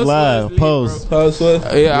 Yeah, it was live. Post.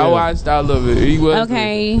 Yeah, I watched all of it. He was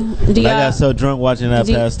okay. I got so drunk watching that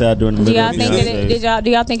I passed out during the middle of Do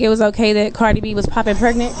y'all think it was okay that Cardi B was popping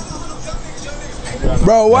pregnant?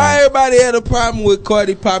 Bro, why everybody had a problem with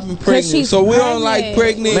Cardi popping pregnant? So we don't like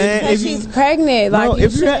pregnant. Man, if she's pregnant, like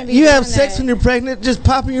if you have sex when you're pregnant, just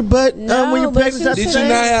popping your butt when you're pregnant. Did you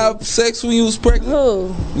not have sex when you was pregnant?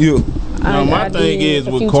 Who? You. No, my thing is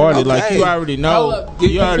with Cardi, like you already know,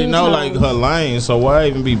 like her lane, so why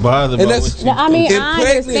even be bothered about what she I mean, I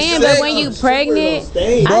understand, but when you pregnant,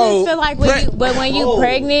 I just feel like when you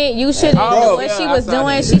pregnant, you shouldn't. What she was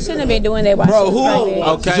doing, she shouldn't have been doing that while she was pregnant.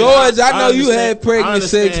 Okay, George, I know you had pregnant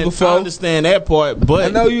sex before. I understand that part, but I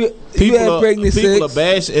know you had pregnant sex. People are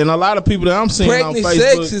bashing, and a lot of people that I'm seeing on Facebook,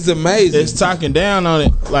 sex is amazing. It's talking down on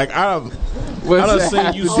it. Like I done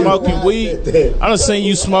seen you smoking weed. I done seen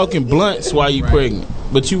you smoking blunts while you pregnant.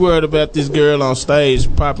 But you worried about this girl on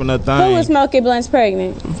stage popping her thing. Who was smoking blunts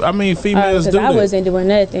pregnant? I mean, females do that. I wasn't doing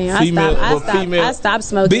nothing. I stopped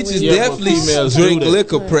smoking. Bitches definitely drink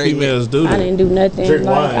liquor pregnant. Females do that. I didn't do nothing. Drink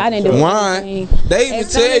wine. I didn't do wine. They even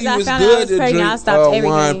tell you it's good to drink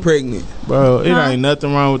wine pregnant. Bro, it ain't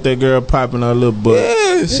nothing wrong with that girl popping her little butt.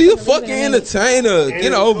 Yeah, she a fucking entertainer.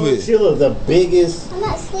 Get over it. She's the biggest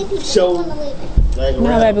show.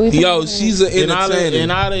 Yo, she's an entertainer.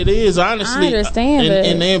 And all it is, honestly, I understand,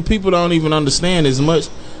 and then people don't even understand as much.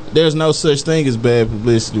 there's no such thing as bad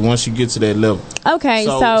publicity once you get to that level. Okay,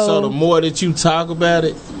 so the more that you talk about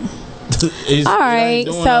it, all right.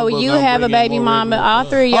 So you have a baby mama. All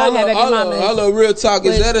three of y'all have baby mamas. Hello, real talk.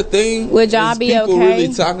 Is that a thing? Would y'all be people okay?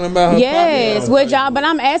 Really talking about her? Yes. Would y'all? But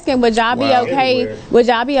I'm asking, would y'all be okay? Everywhere. Would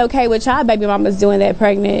y'all be okay with y'all baby mamas doing that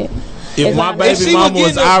pregnant? If my baby mama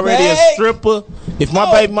was already a stripper, if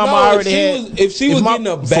my baby mama already had, if she was getting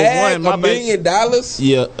a bag, $1 million.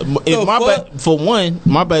 Yeah, if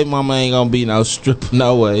my baby mama ain't gonna be no stripper,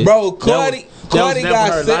 no way, bro. Cardi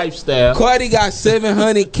got lifestyle. Cardi got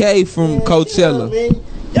 $700K from Coachella.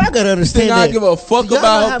 Y'all gotta understand I that. give a fuck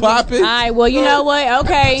about her popping. All right, well, you know what?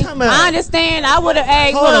 Okay, I understand. I would have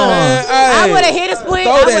asked. Hold on. I would have hit a split.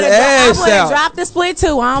 Throw that ass I would have out. dropped the split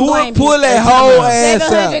too. I don't blame Pull you. that whole ass out.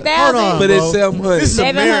 700,000. But it's 700. This is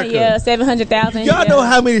 700, America. yeah, 700,000. Y'all know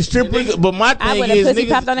how many strippers? But my I thing would've is, pussy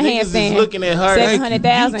popped on a niggas is handstand. looking at her.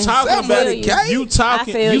 700,000. You talking about it? $700K? You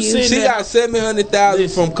talking? I feel You you. sitting She there. got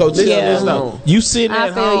 $700,000 from Coachella. Yeah. alone. You sitting I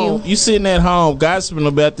at feel home. You sitting at home gossiping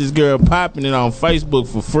about this girl popping it on Facebook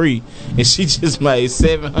for free, and she just made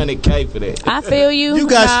 $700K for that. I feel you. You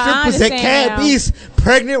got Nah, I strippers at understand Cab now. East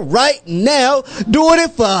pregnant right now doing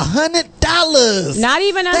it for $100. Not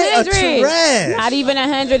even They are $100. trash. Not even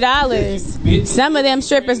 $100. Some of them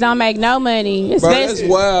strippers don't make no money. Bro, that's Especially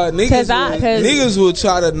wild. Niggas will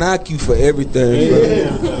try to knock you for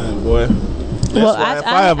everything, bro. Boy. That's Well, why if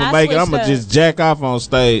I ever make it, I'm gonna just jack off on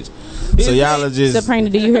stage. So y'all are just Sabrina,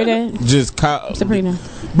 do you hear that? just call. Sabrina.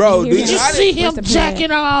 Bro, Did you see him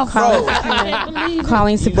jacking off?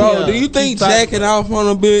 Calling Sabrina. Bro, do you think jacking off on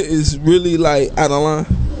a bit is really like out of line?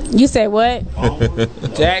 You said what?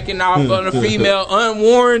 Jacking off on a female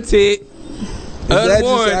unwarranted.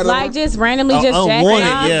 Unwarranted. Like just randomly just jacking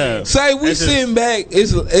off? Yeah. Say we sitting back,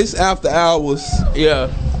 it's after hours.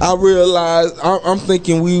 Yeah. I realize I'm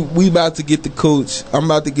thinking we about to get the coach. I'm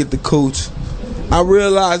about to get the coach. I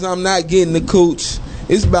realize I'm not getting the coach.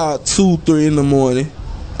 It's about 2-3 in the morning.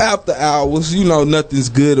 After hours, you know nothing's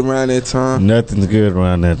good around that time. Nothing's good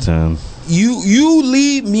around that time. You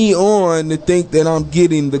lead me on to think that I'm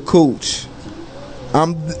getting the coach.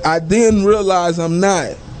 I didn't realize I'm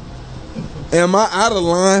not. Am I out of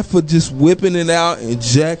line for just whipping it out and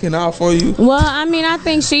jacking off on you? Well, I mean, I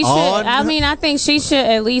think she should. I think she should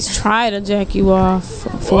at least try to jack you off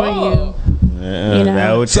for you. You know.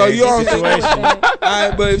 That would So change you the on situation.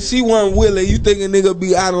 Alright, but if she wasn't willing, you think a nigga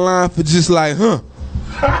be out of line for just like, huh?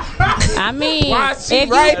 I mean, Why she if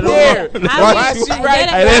right you, there? Why she right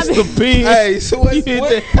Hey, that's the P. Hey, so what?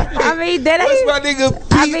 I mean, that What's ain't. my nigga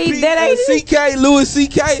P, I mean, that ain't- CK, Louis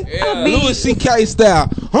CK? Yeah. Louis CK style.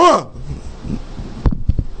 Huh?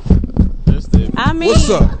 I mean, What's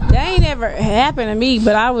up? that ain't ever happened to me,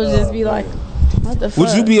 but I would just be like, what the fuck?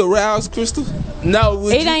 Would you be aroused, Crystal? No,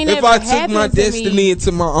 would It you, ain't If never I took happened my to destiny me.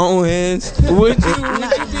 into my own hands? would you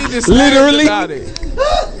be just Literally? about it?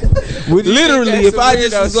 Would you Literally, think if I that's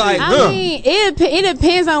just some was weirdo like, shit? huh? I mean, it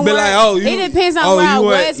depends on Be where. like, oh, you- it depends on oh, where I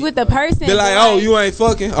you ain't- was with the person. Be like, but, oh, you ain't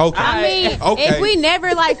fucking? Okay. I mean, okay. if we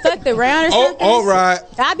never like fucked around or Oh, something, all right.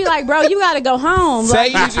 I'd be like, bro, you gotta go home.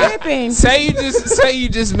 Say Like, you you just, tripping. say you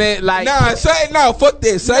just meant like. Nah, fuck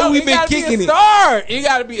that. Say No, we it been gotta be kicking a it. star. You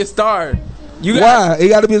gotta be a star. You Why? It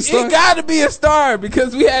gotta be a star? It gotta be a star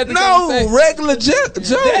because we had the No, conversation. regular Joe.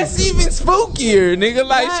 That's even spookier, nigga.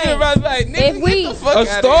 Like Right. shit, about like nigga, If we- get the fuck A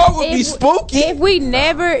outta star here. would be spooky. If we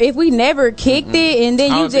never kicked it and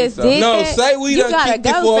then I you don't think just so. did No, that, say we you done gotta kicked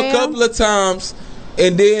it go, for fam. a couple of times,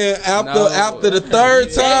 and then after No. the third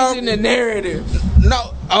Changing time, the narrative.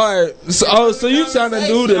 no. All right. So you trying to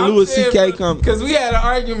do the Louis C.K. come? Because we had an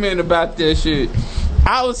argument about that shit.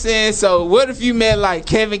 I was saying, so what if you met like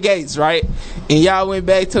Kevin Gates, right? And y'all went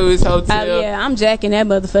back to his hotel. Oh yeah, I'm jacking that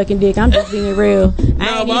motherfucking dick. I'm just being real. I ain't but even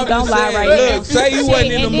I'm gonna just lie saying, right look, now. say you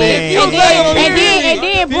wasn't in the mood. And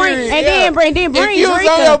then bring If you was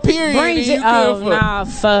on your period, then you oh could fuck. nah,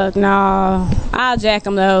 fuck nah. I'll jack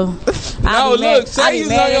him though. No, look. Say you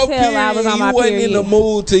was on your period, I was on my you wasn't in the period.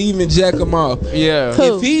 mood to even jack him off. Yeah.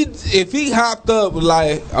 Cool. If he hopped up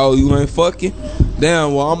like, oh, you ain't fucking.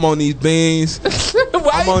 Damn, well, I'm on these beans.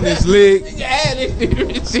 I'm on this lick.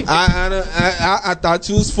 I thought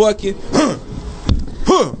you was fucking.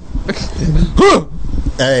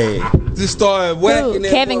 Hey, Just started whacking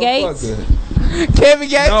that Kevin motherfucker. Kevin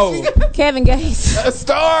Gates. No. Kevin Gates. A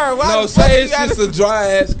star. Why No, the fuck say you it's gotta- just a dry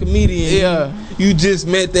ass comedian. Yeah. You just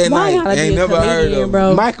met that Why night. gotta be Ain't a never heard comedian, of him.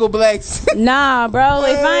 bro? Michael Black's. Nah, bro.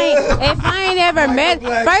 If I ain't ever met,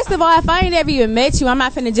 first of all, if I ain't ever even met you, I'm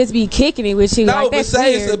not finna just be kicking it with you. No, like, but that's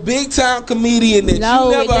say weird. it's a big time comedian that No, you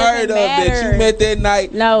it never doesn't heard of that matter. you met that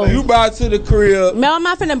night. No. You brought to the crib. No, I'm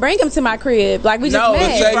not finna bring him to my crib. Like we just No, but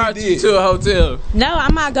met. they brought you to a hotel. No,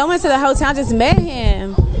 I'm not going to the hotel. I just met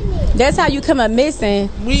him. That's how you come up missing.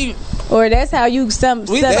 Or that's how you We stuff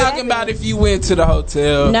talking happen. about if you went to the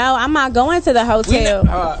hotel. No, I'm not going to the hotel.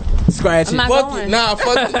 Scratch I'm it. not Fuck going. it. Nah,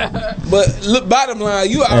 fuck it. But look, bottom line,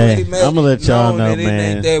 you already Hey, met. I'm gonna let y'all know, that it man.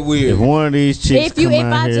 ain't that weird. If one of these chicks If come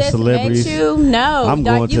out I here, just celebrities, met you, no, I'm like,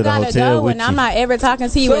 going you to the gotta hotel go, with and I'm you. not ever talking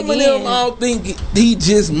to you Some of them, I again. don't think he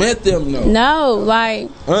just met them though. No, like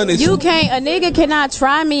Honestly. you can't. A nigga cannot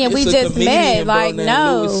try me, and It's we a just comedian, met. bro, Like named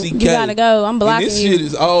no, Louis you CK. gotta go. I'm And blocking this you. shit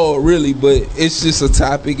is all really, but it's just a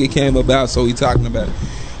topic it came about, so he talking about it.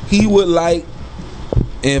 He would like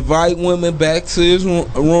invite women back to his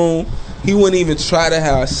room. He wouldn't even try to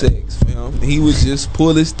have sex, fam. He would just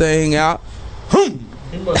pull his thing out.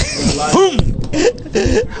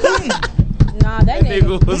 Nah, that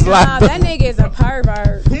nigga was Nah, like- that nigga is a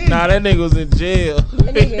pervert. Nah, that nigga was in jail.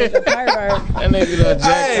 That nigga is a pervert. That nigga done jacked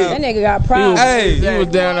That up. nigga got problems. Hey, He was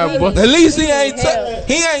down there at busting. least he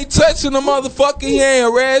ain't touching the motherfucker. He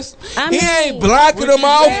ain't arrest. I He mean, ain't blocking them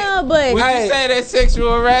off. Yeah, but Would you say that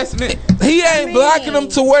sexual harassment? He ain't blocking them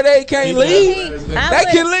to where they can't leave. They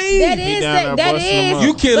can leave. That is that is.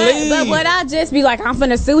 You can leave. But would I just be like, I'm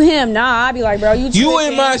finna sue him? Nah, I'd be like, bro, you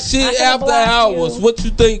in my shit after hours. What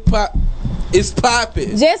you think, Pop? It's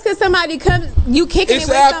popping. Just cause somebody comes, you kicking It's it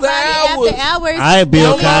with after somebody hours. after hours. I ain't Bill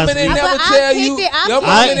Your mama Cosby. didn't never But I tell you. kicked it. I Your kicked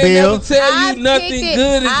mama it. didn't never Bill. tell I you nothing kicked it.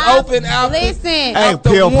 good is I- open after. Listen. Hey, After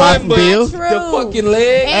pill one, popping but Bill. True. the fucking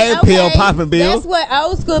leg. Hey, And, pill popping Bill. That's what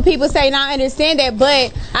old school people say, and I understand that.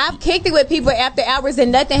 But I've kicked it with people after hours,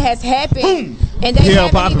 and nothing has happened. And they Pill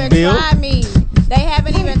haven't popping even Bill. tried me. They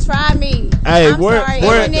haven't even tried me. Hey, I'm where sorry,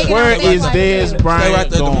 where every nigga where don't look is like Dez you. Stay right Bryant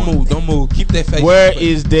there. Don't going? move. Don't move. Keep that face. Where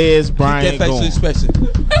is Dez Keep Bryant that facial going? expression.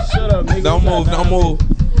 Shut up, nigga. Don't move. Don't move.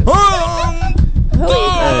 Who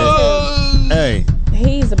is Hey,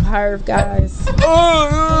 He's a perv, guys. He's a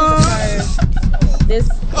perv. This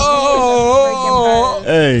Oh.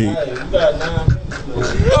 hey,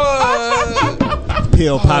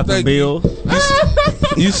 pill popping thank Bill.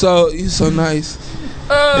 You so nice.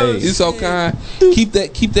 Hey, You so kind. Keep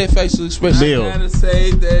that facial expression. Bill. Gotta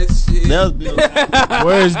say that shit. That was Bill.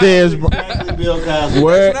 Where's Dez Bryant? Bill Cosby.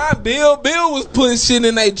 It's not Bill. Bill was putting shit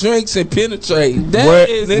in their drinks and penetrating. Where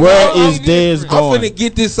is Dez I'm going? finna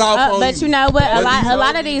get this off on but you. you know what? A But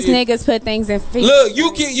lot of these niggas put things in feet. Look,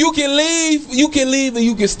 you can leave and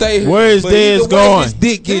you can stay here. Where is But Dez either way, going? His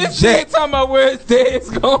dick getting This shit jacked. talking about where his dad's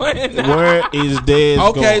going. Where is Dez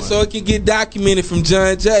going? Okay, so it can get documented from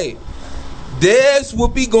John Jay. Dez will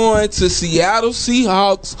be going to Seattle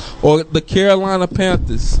Seahawks or the Carolina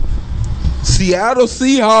Panthers. Seattle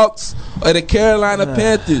Seahawks or the Carolina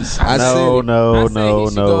Panthers. I said No, it. no, I say no, he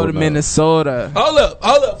should no. go to no. Minnesota. Hold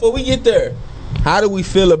up. Before we get there, how do we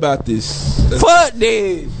feel about this? Fuck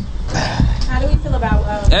this. How do we feel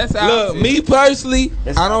about? That's how. Look, me personally,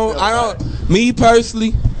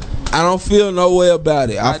 I don't feel no way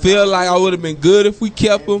about it. I feel like I would have been good if we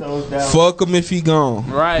kept him. Fuck him if he gone.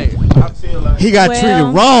 Right. He got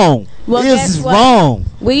treated wrong. Well, This guess is what? wrong.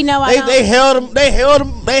 We know I don't.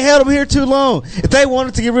 They held him here too long. If they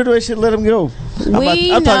wanted to get rid of that shit, let him go. I'm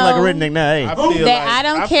talking like a know redneck now. Hey. that I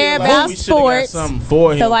don't care about sports.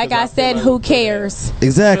 So like I said, who cares?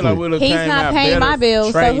 Exactly. He's not paying my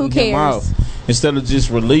bills, so who cares? Instead of just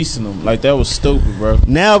releasing him, like that was stupid, bro.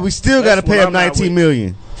 Now we still got to That's pay what him I'm not 19 with.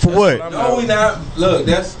 million for what? No, we not. Look,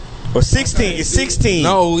 that's Or 16? It's 16.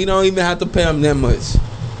 no. We don't even have to pay him that much.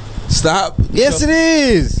 Stop. Yes, it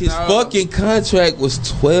is. His fucking contract was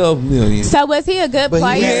 $12 million. So was he a good But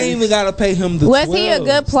player? he ain't even gotta pay him the Was 12. he a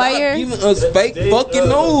good player? Stop giving us fake fucking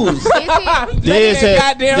news. Is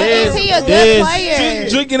he a good player?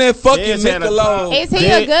 Drinking that fucking Dez had a Michelob. Is he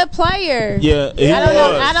a good player? Yeah, he I don't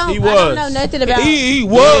know. was. I don't. He I don't was. know nothing about. He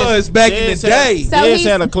was back in the day. So Dez he's-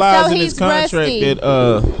 had a clause so in his he's contract rusty.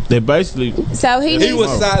 that basically So he needs.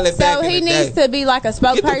 was solid back So in he the needs day. to be like a Get the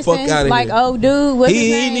fuck spokesperson. outta Like, here. oh, dude, what's his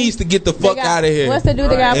He name? needs to get the fuck got- out of here. What's the dude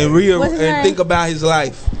that got? and what's his name? think about his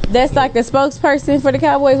life. That's like the spokesperson for the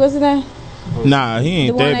Cowboys. What's his name? nah, he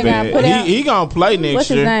ain't The one that that got put out- bad. He gonna play next What's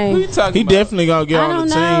his year. name? Who you talking He about? definitely gonna get I on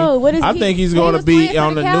the don't know. team. What is I he- think he's he gonna was be playing for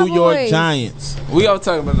on the the New York Cowboys. Giants. We all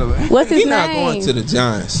talking about the. What's his He name? not going to the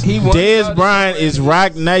Giants. He won Dez Bryant is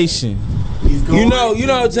Rock Nation. You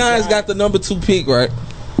know, Giants got the number 2 pick, right?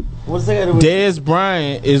 What's that? Dez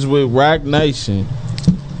Bryant is with Rock Nation.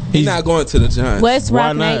 He's not going to the Giants. What's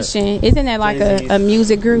Rock Nation? Isn't that like a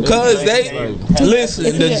music group? Cause they listen,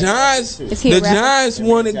 the Giants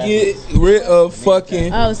want to get rid of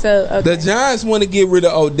fucking. Oh, so okay. The Giants want to get rid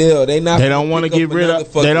of Odell. They don't want to get rid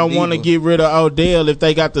of. They don't want to get rid of Odell if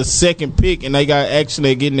they got the second pick and they got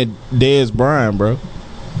actually getting the Dez Bryant, bro.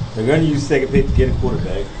 They're gonna use second pick to get a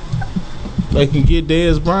quarterback. They can get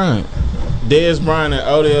Dez Bryant. Dez Bryant and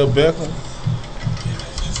Odell Beckham.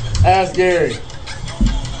 Ask Gary.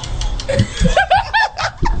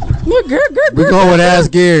 We're going with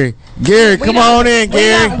Ask Gary. Gary, come on in,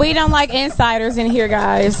 Gary. We don't like insiders in here,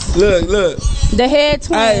 guys. Look. The head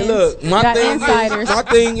twins. Hey, look. My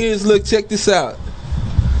thing is, look, check this out.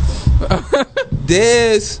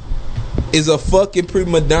 Dez is a fucking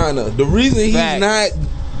prima donna. The reason he's not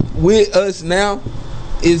with us now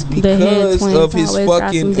is because of his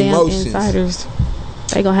fucking emotions. Insiders.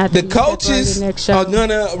 They gonna have to the coaches are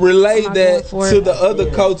gonna relay that to the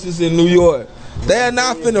other coaches in New York. They are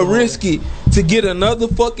not finna risk it to get another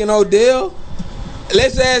fucking Odell.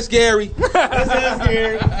 Let's ask Gary.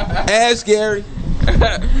 Ask Gary.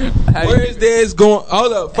 Where is Dez going?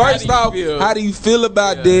 Hold up. First off, how do you feel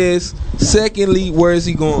about Dez? Secondly, where is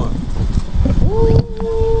he going?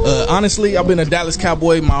 Honestly, I've been a Dallas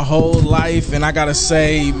Cowboy my whole life, and I gotta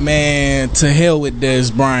say, man, to hell with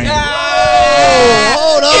Dez Bryant.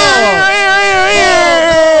 Hold on.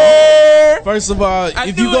 First of all,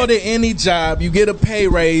 if you go to any job, you get a pay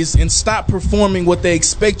raise and stop performing what they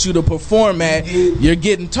expect you to perform at, you're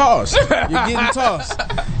getting tossed.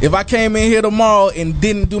 If I came in here tomorrow and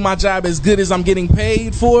didn't do my job as good as I'm getting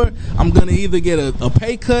paid for, I'm going to either get a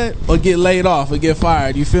pay cut or get laid off or get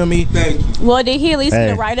fired. You feel me? Thank you. Well, did he at least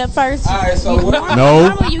get a write-up first? All right, so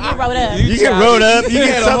normally you get wrote up. You get wrote up. He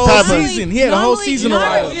had a whole season. He had a whole season of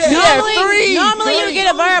write-ups. Normally you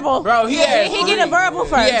get a verbal. Bro, he get a verbal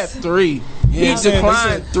first. He had 3. He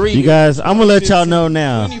declined 3. You guys, I'm gonna let y'all know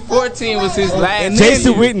now. 2014 was his last.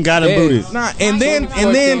 Jason Witten got him booted. And then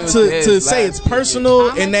to say it's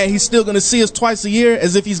personal and that he's still gonna see us twice a year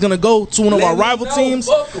as if he's gonna go to one of our rival teams.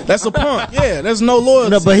 That's a punk. Yeah, there's no loyalty.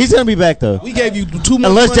 No, but he's gonna be back though. We gave you too much.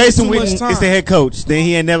 Unless Jason Witten is the head coach, then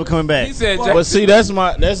he ain't never coming back. He said, but see, that's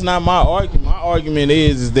not my argument. My argument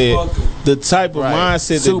is that the type of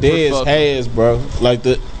mindset that Dez has, bro, like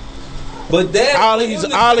the. But that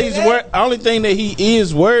only thing that he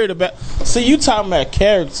is worried about. See, you talking about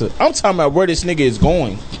character. I'm talking about where this nigga is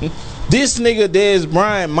going. This nigga Dez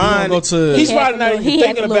Bryant, he's probably not even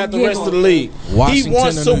thinking about the rest of the league. He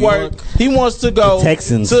wants to work. He wants to go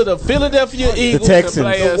to the Philadelphia Eagles,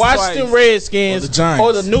 the Washington Redskins,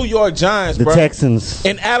 or the New York Giants, the bro. Texans.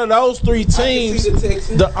 And out of those 3 teams,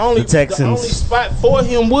 the only spot for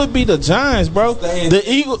him would be the Giants, bro.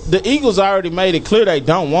 The Eagles already made it clear they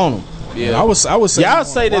don't want him. Yeah, I would say y'all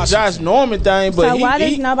say the Josh Norman thing, but so why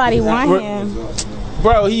does nobody want him?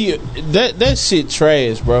 Bro, that shit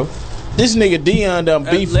trash, bro. This nigga Deion done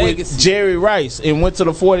beef with Jerry Rice and went to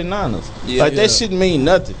the 49ers. That shit mean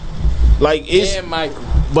nothing. Like it's Michael.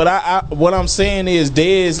 But what I'm saying is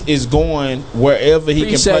Dez is going wherever he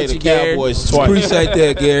can play the Cowboys twice. Appreciate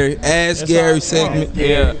that, Gary. Ask Gary segment.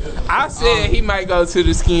 Yeah. I said he might go to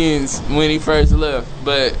the Skins when he first left,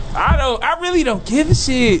 but I really don't give a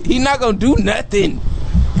shit. He not gonna do nothing.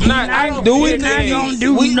 He not gonna do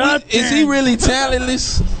nothing. Is he really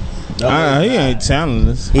talentless? He ain't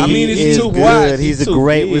talentless. He is too good. He's a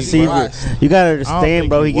great receiver. You gotta understand,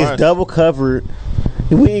 bro. He gets double covered.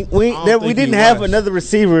 We didn't have another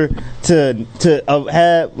receiver to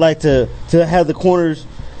have the corners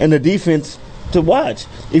and the defense to watch.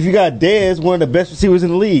 If you got Dez, one of the best receivers in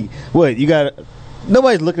the league, what you got?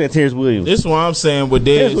 Nobody's looking at Terrence Williams. This is what I'm saying with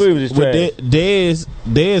Dez.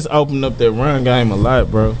 Dez opened up that run game a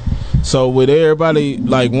lot, bro. So with everybody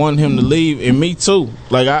like wanting him to leave, and me too.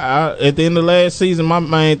 Like I at the end of last season, my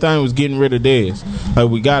main thing was getting rid of Dez. Like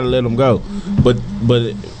we gotta let him go, but.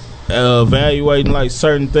 Evaluating like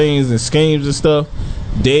certain things and schemes and stuff,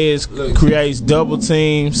 Dez creates double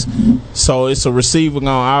teams, so it's a receiver gonna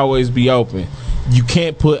always be open. You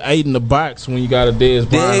can't put 8 in the box when you got a Dez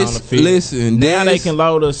Bryant on the field. Listen, now they can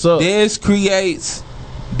load us up. Dez creates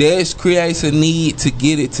a need to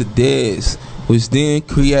get it to Dez, which then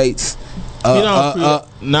creates.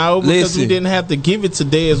 Because we didn't have to give it to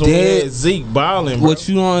Dez when we had Zeke balling. Bro. What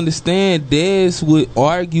you don't understand, Dez would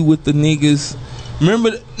argue with the niggas.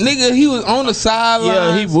 Remember, nigga, he was on the sideline.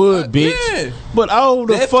 Yeah, he would, bitch. Yeah. But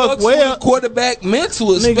the fuck well, quarterback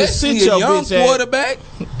mental, especially a young quarterback.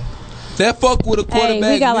 That fuck with a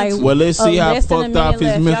quarterback mental. Well, let's see how fucked off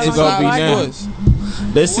his mental gonna be now.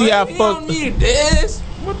 Let's see how fucked. Dez.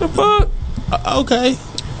 What the fuck? Okay.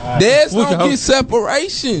 There's no get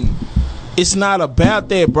separation. It's not about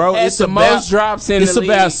that, bro. It's the most drops in the league. It's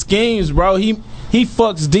about schemes, bro. He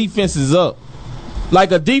fucks defenses up.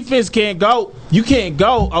 Like a defense can't go. You can't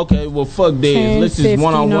go. Okay, well, fuck Dez. Let's just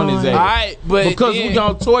one-on-one his ass. All right, but because we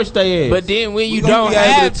gonna torch their ass. But then when you don't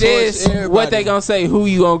have Dez, what they gonna say? Who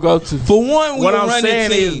you gonna go to? For one, what I'm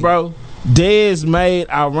saying is, bro, Dez made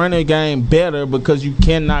our running game better because you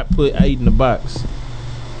cannot put 8 in the box.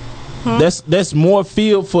 That's more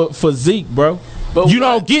field for Zeke, bro. But you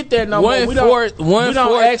don't get that no more. We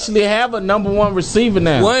don't actually have a number 1 receiver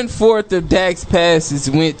now. 1/4 of Dak's passes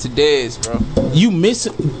went to Dez, bro. You miss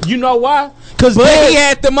it. You know why? Because he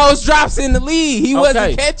had the most drops in the league. He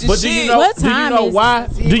wasn't catching but shit. Do you know why?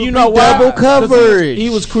 Do you know why? Double coverage. He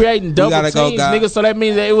was creating double teams, nigga. So that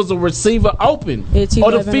means that it was a receiver open,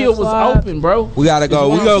 or the field was open, bro. We gotta go.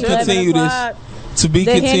 We gonna continue this. To be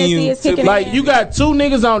continued. Like, you got 2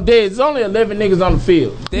 niggas on Dez. There's only 11 niggas on the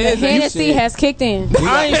field. The Hennessy has kicked in.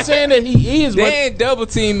 I ain't saying that he is. They ain't double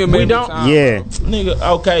teamed him. We don't. Yeah. Nigga,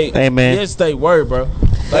 okay. Hey, man. Yes, they were, bro.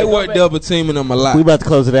 They were double teaming them a lot. We about to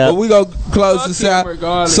close it out. But we gonna close this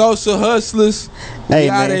out. Social Hustlers. Hey, we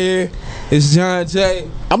out of here. It's John Jay.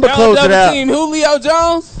 I'm gonna close it out. Team Julio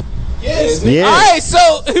Jones. Yes. Yeah. All right,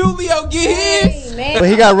 so Julio get his. But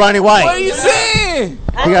he got Ronnie White. What are you saying?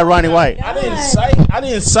 He got Ronnie White. I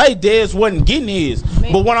didn't say Dez wasn't getting his.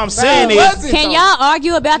 But what I'm saying is, can y'all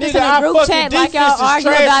argue about this in a group chat like y'all argue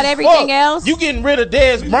about everything else? You getting rid of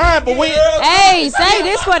Dez Bryant, but we. Hey, say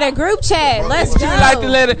this for the group chat. Let's go. You like to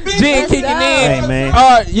let it Jen kicking in. Hey, man.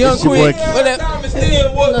 All right, Young Queen.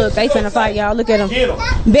 Look, they finna fight y'all. Look at him.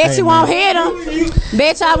 Bet you won't hit him.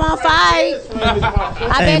 Bet y'all won't fight.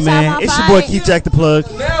 I bet y'all won't fight. It's your boy Keith Jack the Plug.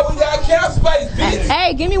 Now we got cap space, bitch.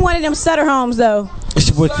 Hey, give me one of them Sutter Homes though. It's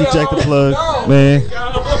your boy Keith Jack the Plug, man.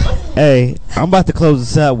 Hey, I'm about to close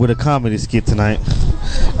this out with a comedy skit tonight,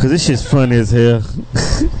 cause this shit's funny as hell.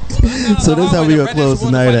 So that's how we gonna close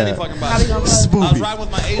tonight out. Spoopy.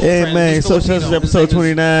 Hey man, Social Justice episode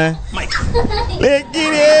 29. Let's get it.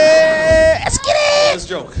 Let's get it. Let's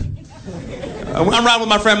joke. I'm riding with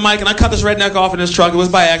my friend Mike, and I cut this redneck off in his truck. It was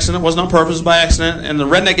by accident. It wasn't on purpose. It was by accident. And the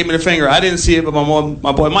redneck gave me the finger. I didn't see it, but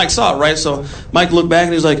my boy Mike saw it, right? So Mike looked back,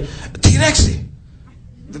 and he was like, T-Rexy,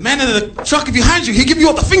 the man in the truck behind you, he give you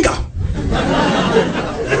all the finger.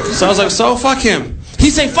 So I was like, so fuck him.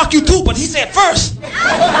 He said fuck you too, but he said first.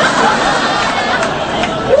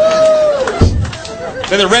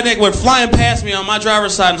 Then the redneck went flying past me on my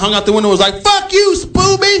driver's side and hung out the window and was like, fuck you,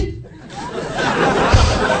 Spooby.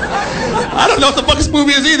 I don't know what the fuck a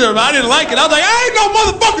Spooby is either, but I didn't like it. I was like, I ain't no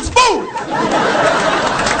motherfucking Spooby.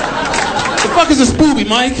 The fuck is a Spooby,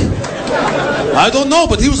 Mike? I don't know,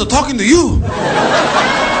 but he was talking to you.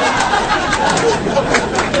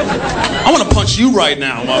 I want to punch you right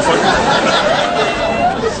now, motherfucker.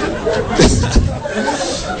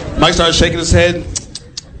 Mike started shaking his head.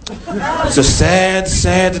 It's a sad,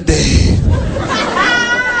 sad day.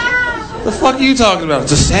 The fuck are you talking about?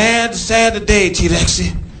 It's a sad, sad day,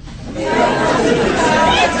 T-Rexy.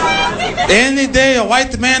 Any day a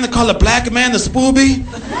white man to call a black man the Spooby.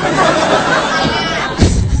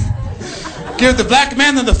 Give the black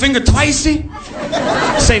man the finger twicey.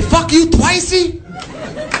 Say fuck you twicey.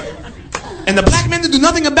 And the black man to do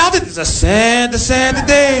nothing about it. It's a sad, sad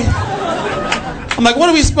day. I'm like, what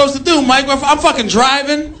are we supposed to do, Mike? I'm fucking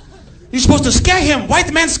driving. You're supposed to scare him.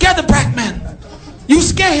 White man scare the black man. You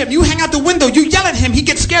scare him. You hang out the window. You yell at him. He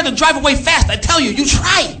gets scared and drive away fast. I tell you, you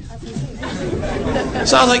try.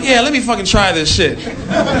 So I was like, yeah, let me fucking try this shit.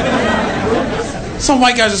 Some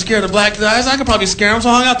white guys are scared of black guys. I could probably scare him. So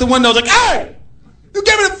I hung out the window. I was like, hey, you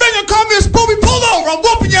gave me the finger, call me a Spooby, pull over. I'm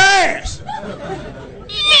whooping your ass.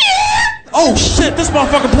 Oh shit, this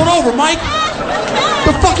motherfucker pulled over, Mike.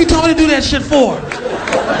 The fuck you told me to do that shit for?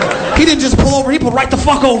 He didn't just pull over, he pulled right the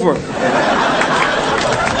fuck over.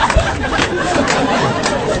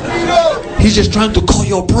 He's just trying to call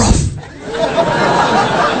your bluff.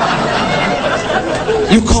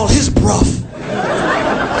 You call his bluff.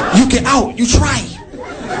 You get out, you try.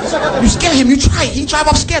 You scare him, you try. He drive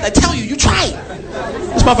off scared, I tell you, you try.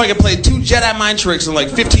 This motherfucker played 2 Jedi mind tricks in like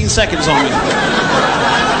 15 seconds on me.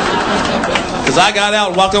 Cause I got out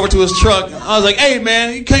and walked over to his truck. I was like, hey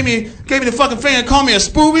man, you gave me the fucking finger and called me a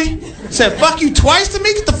Spooby? Said, fuck you twice to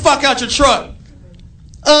me? Get the fuck out your truck.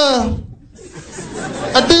 I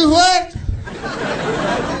do what?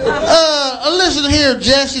 Listen here,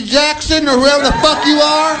 Jesse Jackson, or whoever the fuck you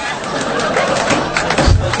are.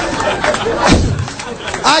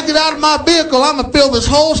 I get out of my vehicle, I'm gonna fill this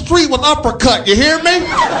whole street with uppercut, you hear me?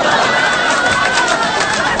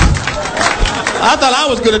 I thought I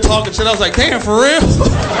was good at talking shit. I was like, damn, for real?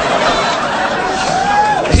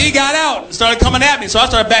 he got out and started coming at me. So I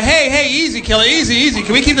started back, hey, easy, killer, easy.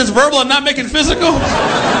 Can we keep this verbal and not make it physical?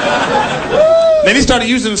 Then he started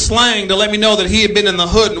using slang to let me know that he had been in the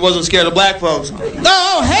hood and wasn't scared of black folks.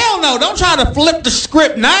 No, hell no. Don't try to flip the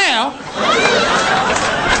script now.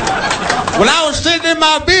 When I was sitting in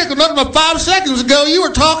my vehicle nothing but 5 seconds ago, you were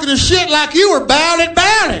talking to shit like you were about it.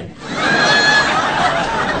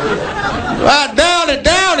 I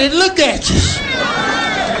doubt it. Look at you.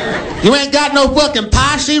 You ain't got no fucking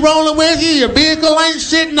posse rolling with you. Your vehicle ain't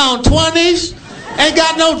sitting on 20s. Ain't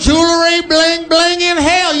got no jewelry, bling in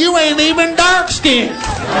hell. You ain't even dark skinned.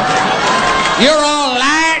 You're all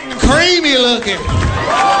light and creamy looking.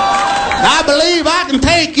 I believe I can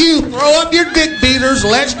take you. Throw up your dick beaters.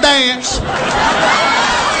 Let's dance.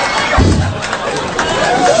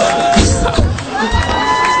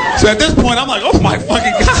 So at this point, I'm like, oh my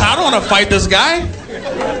fucking God, I don't want to fight this guy.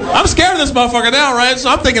 I'm scared of this motherfucker now, right? So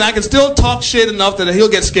I'm thinking I can still talk shit enough that he'll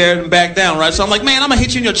get scared and back down, right? So I'm like, man, I'm going to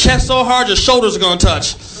hit you in your chest so hard your shoulders are going to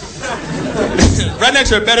touch.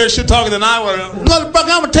 Rednecks are better at shit talking than I would.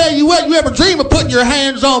 Motherfucker, I'm going to tell you what, you ever dream of putting your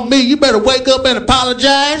hands on me, you better wake up and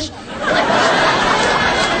apologize.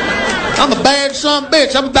 I'm a bad son of a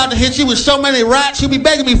bitch. I'm about to hit you with so many rights, you'll be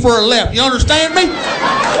begging me for a left. You understand me?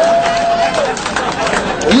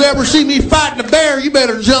 You ever see me fighting a bear, you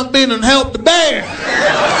better jump in and help the bear.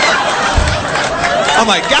 I'm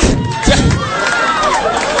like, God.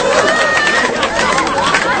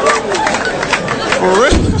 For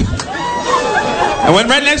real? And when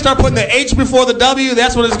rednecks start putting the H before the W,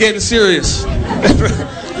 that's when it's getting serious.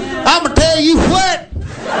 I'm going to tell you what.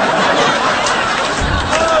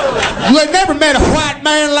 You ain't never met a white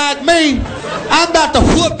man like me. I'm about to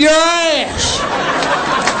whoop your ass.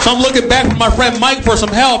 So I'm looking back for my friend Mike for some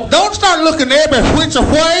help. Don't start looking every which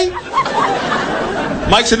way.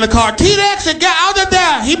 Mike's in the car. T-Rex, get out of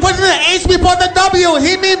there. He puts the H before the W.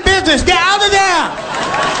 He mean business. Get out of there.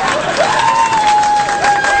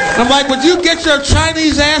 I'm like, would you get your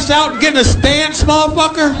Chinese ass out and get in a stance,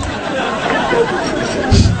 motherfucker?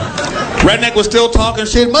 Redneck was still talking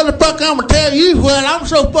shit. Motherfucker, I'm going to tell you what, I'm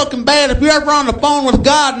so fucking bad. If you're ever on the phone with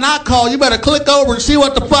God and I call, you better click over and see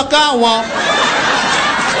what the fuck I want.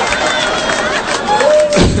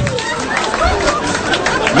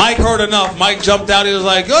 Mike heard enough. Mike jumped out. He was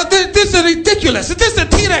like, oh, this is ridiculous. This is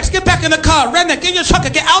T-Rex. Get back in the car. Redneck, get in your truck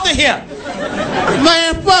and get out of here.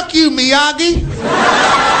 Man, fuck you, Miyagi.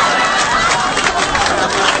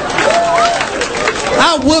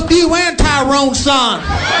 I'll whoop you and Tyrone's son.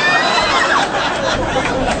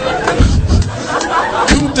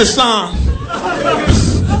 Kunta-san.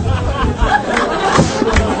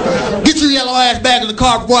 Get your yellow ass back in the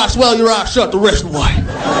car before I swell your eyes shut the rest of the way.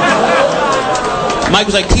 Mike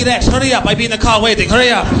was like, T-Rex, hurry up. I'd be in the car waiting. Hurry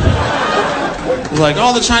up. He was like,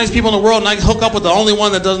 all the Chinese people in the world, and I can hook up with the only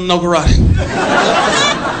one that doesn't know karate.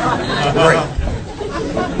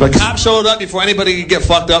 But cop showed up before anybody could get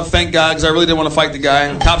fucked up. Thank God, because I really didn't want to fight the guy.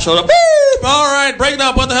 And cop showed up. Beep! All right, break it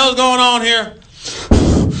up. What the hell's going on here?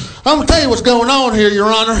 I'm going to tell you what's going on here, Your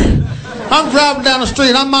Honor. I'm driving down the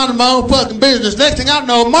street. I'm minding my own fucking business. Next thing I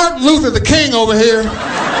know, Martin Luther the King over here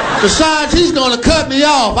decides he's going to cut me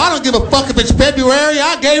off. I don't give a fuck if it's February.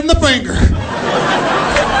 I gave him the finger.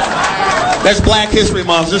 That's Black History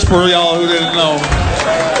Month, just for y'all who didn't know.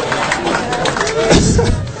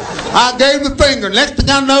 I gave him the finger. Next thing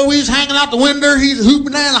I know, he's hanging out the window. He's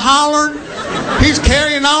hooping and hollering. He's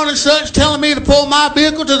carrying on and such, telling me to pull my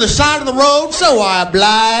vehicle to the side of the road, so I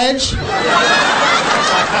oblige.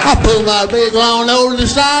 I pull my vehicle on over to the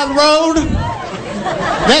side of the road.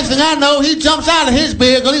 Next thing I know, he jumps out of his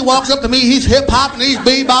vehicle. He walks up to me. He's hip-hopping, he's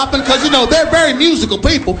bebopping, because, you know, they're very musical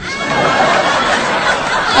people.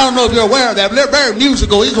 I don't know if you're aware of that, but they're very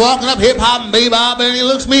musical. He's walking up hip-hopping, bebopping, and he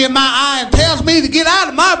looks me in my eye and tells me to get out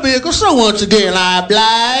of my vehicle, so once again, I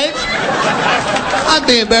oblige. I'm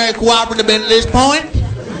being very cooperative at this point.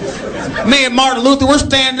 Me and Martin Luther, we're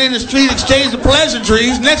standing in the street exchanging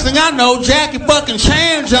pleasantries. Next thing I know, Jackie fucking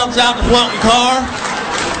Chan jumps out the fucking car.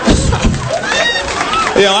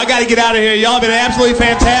 Yo, I gotta get out of here. Y'all have been absolutely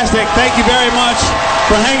fantastic. Thank you very much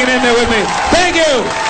for hanging in there with me. Thank you.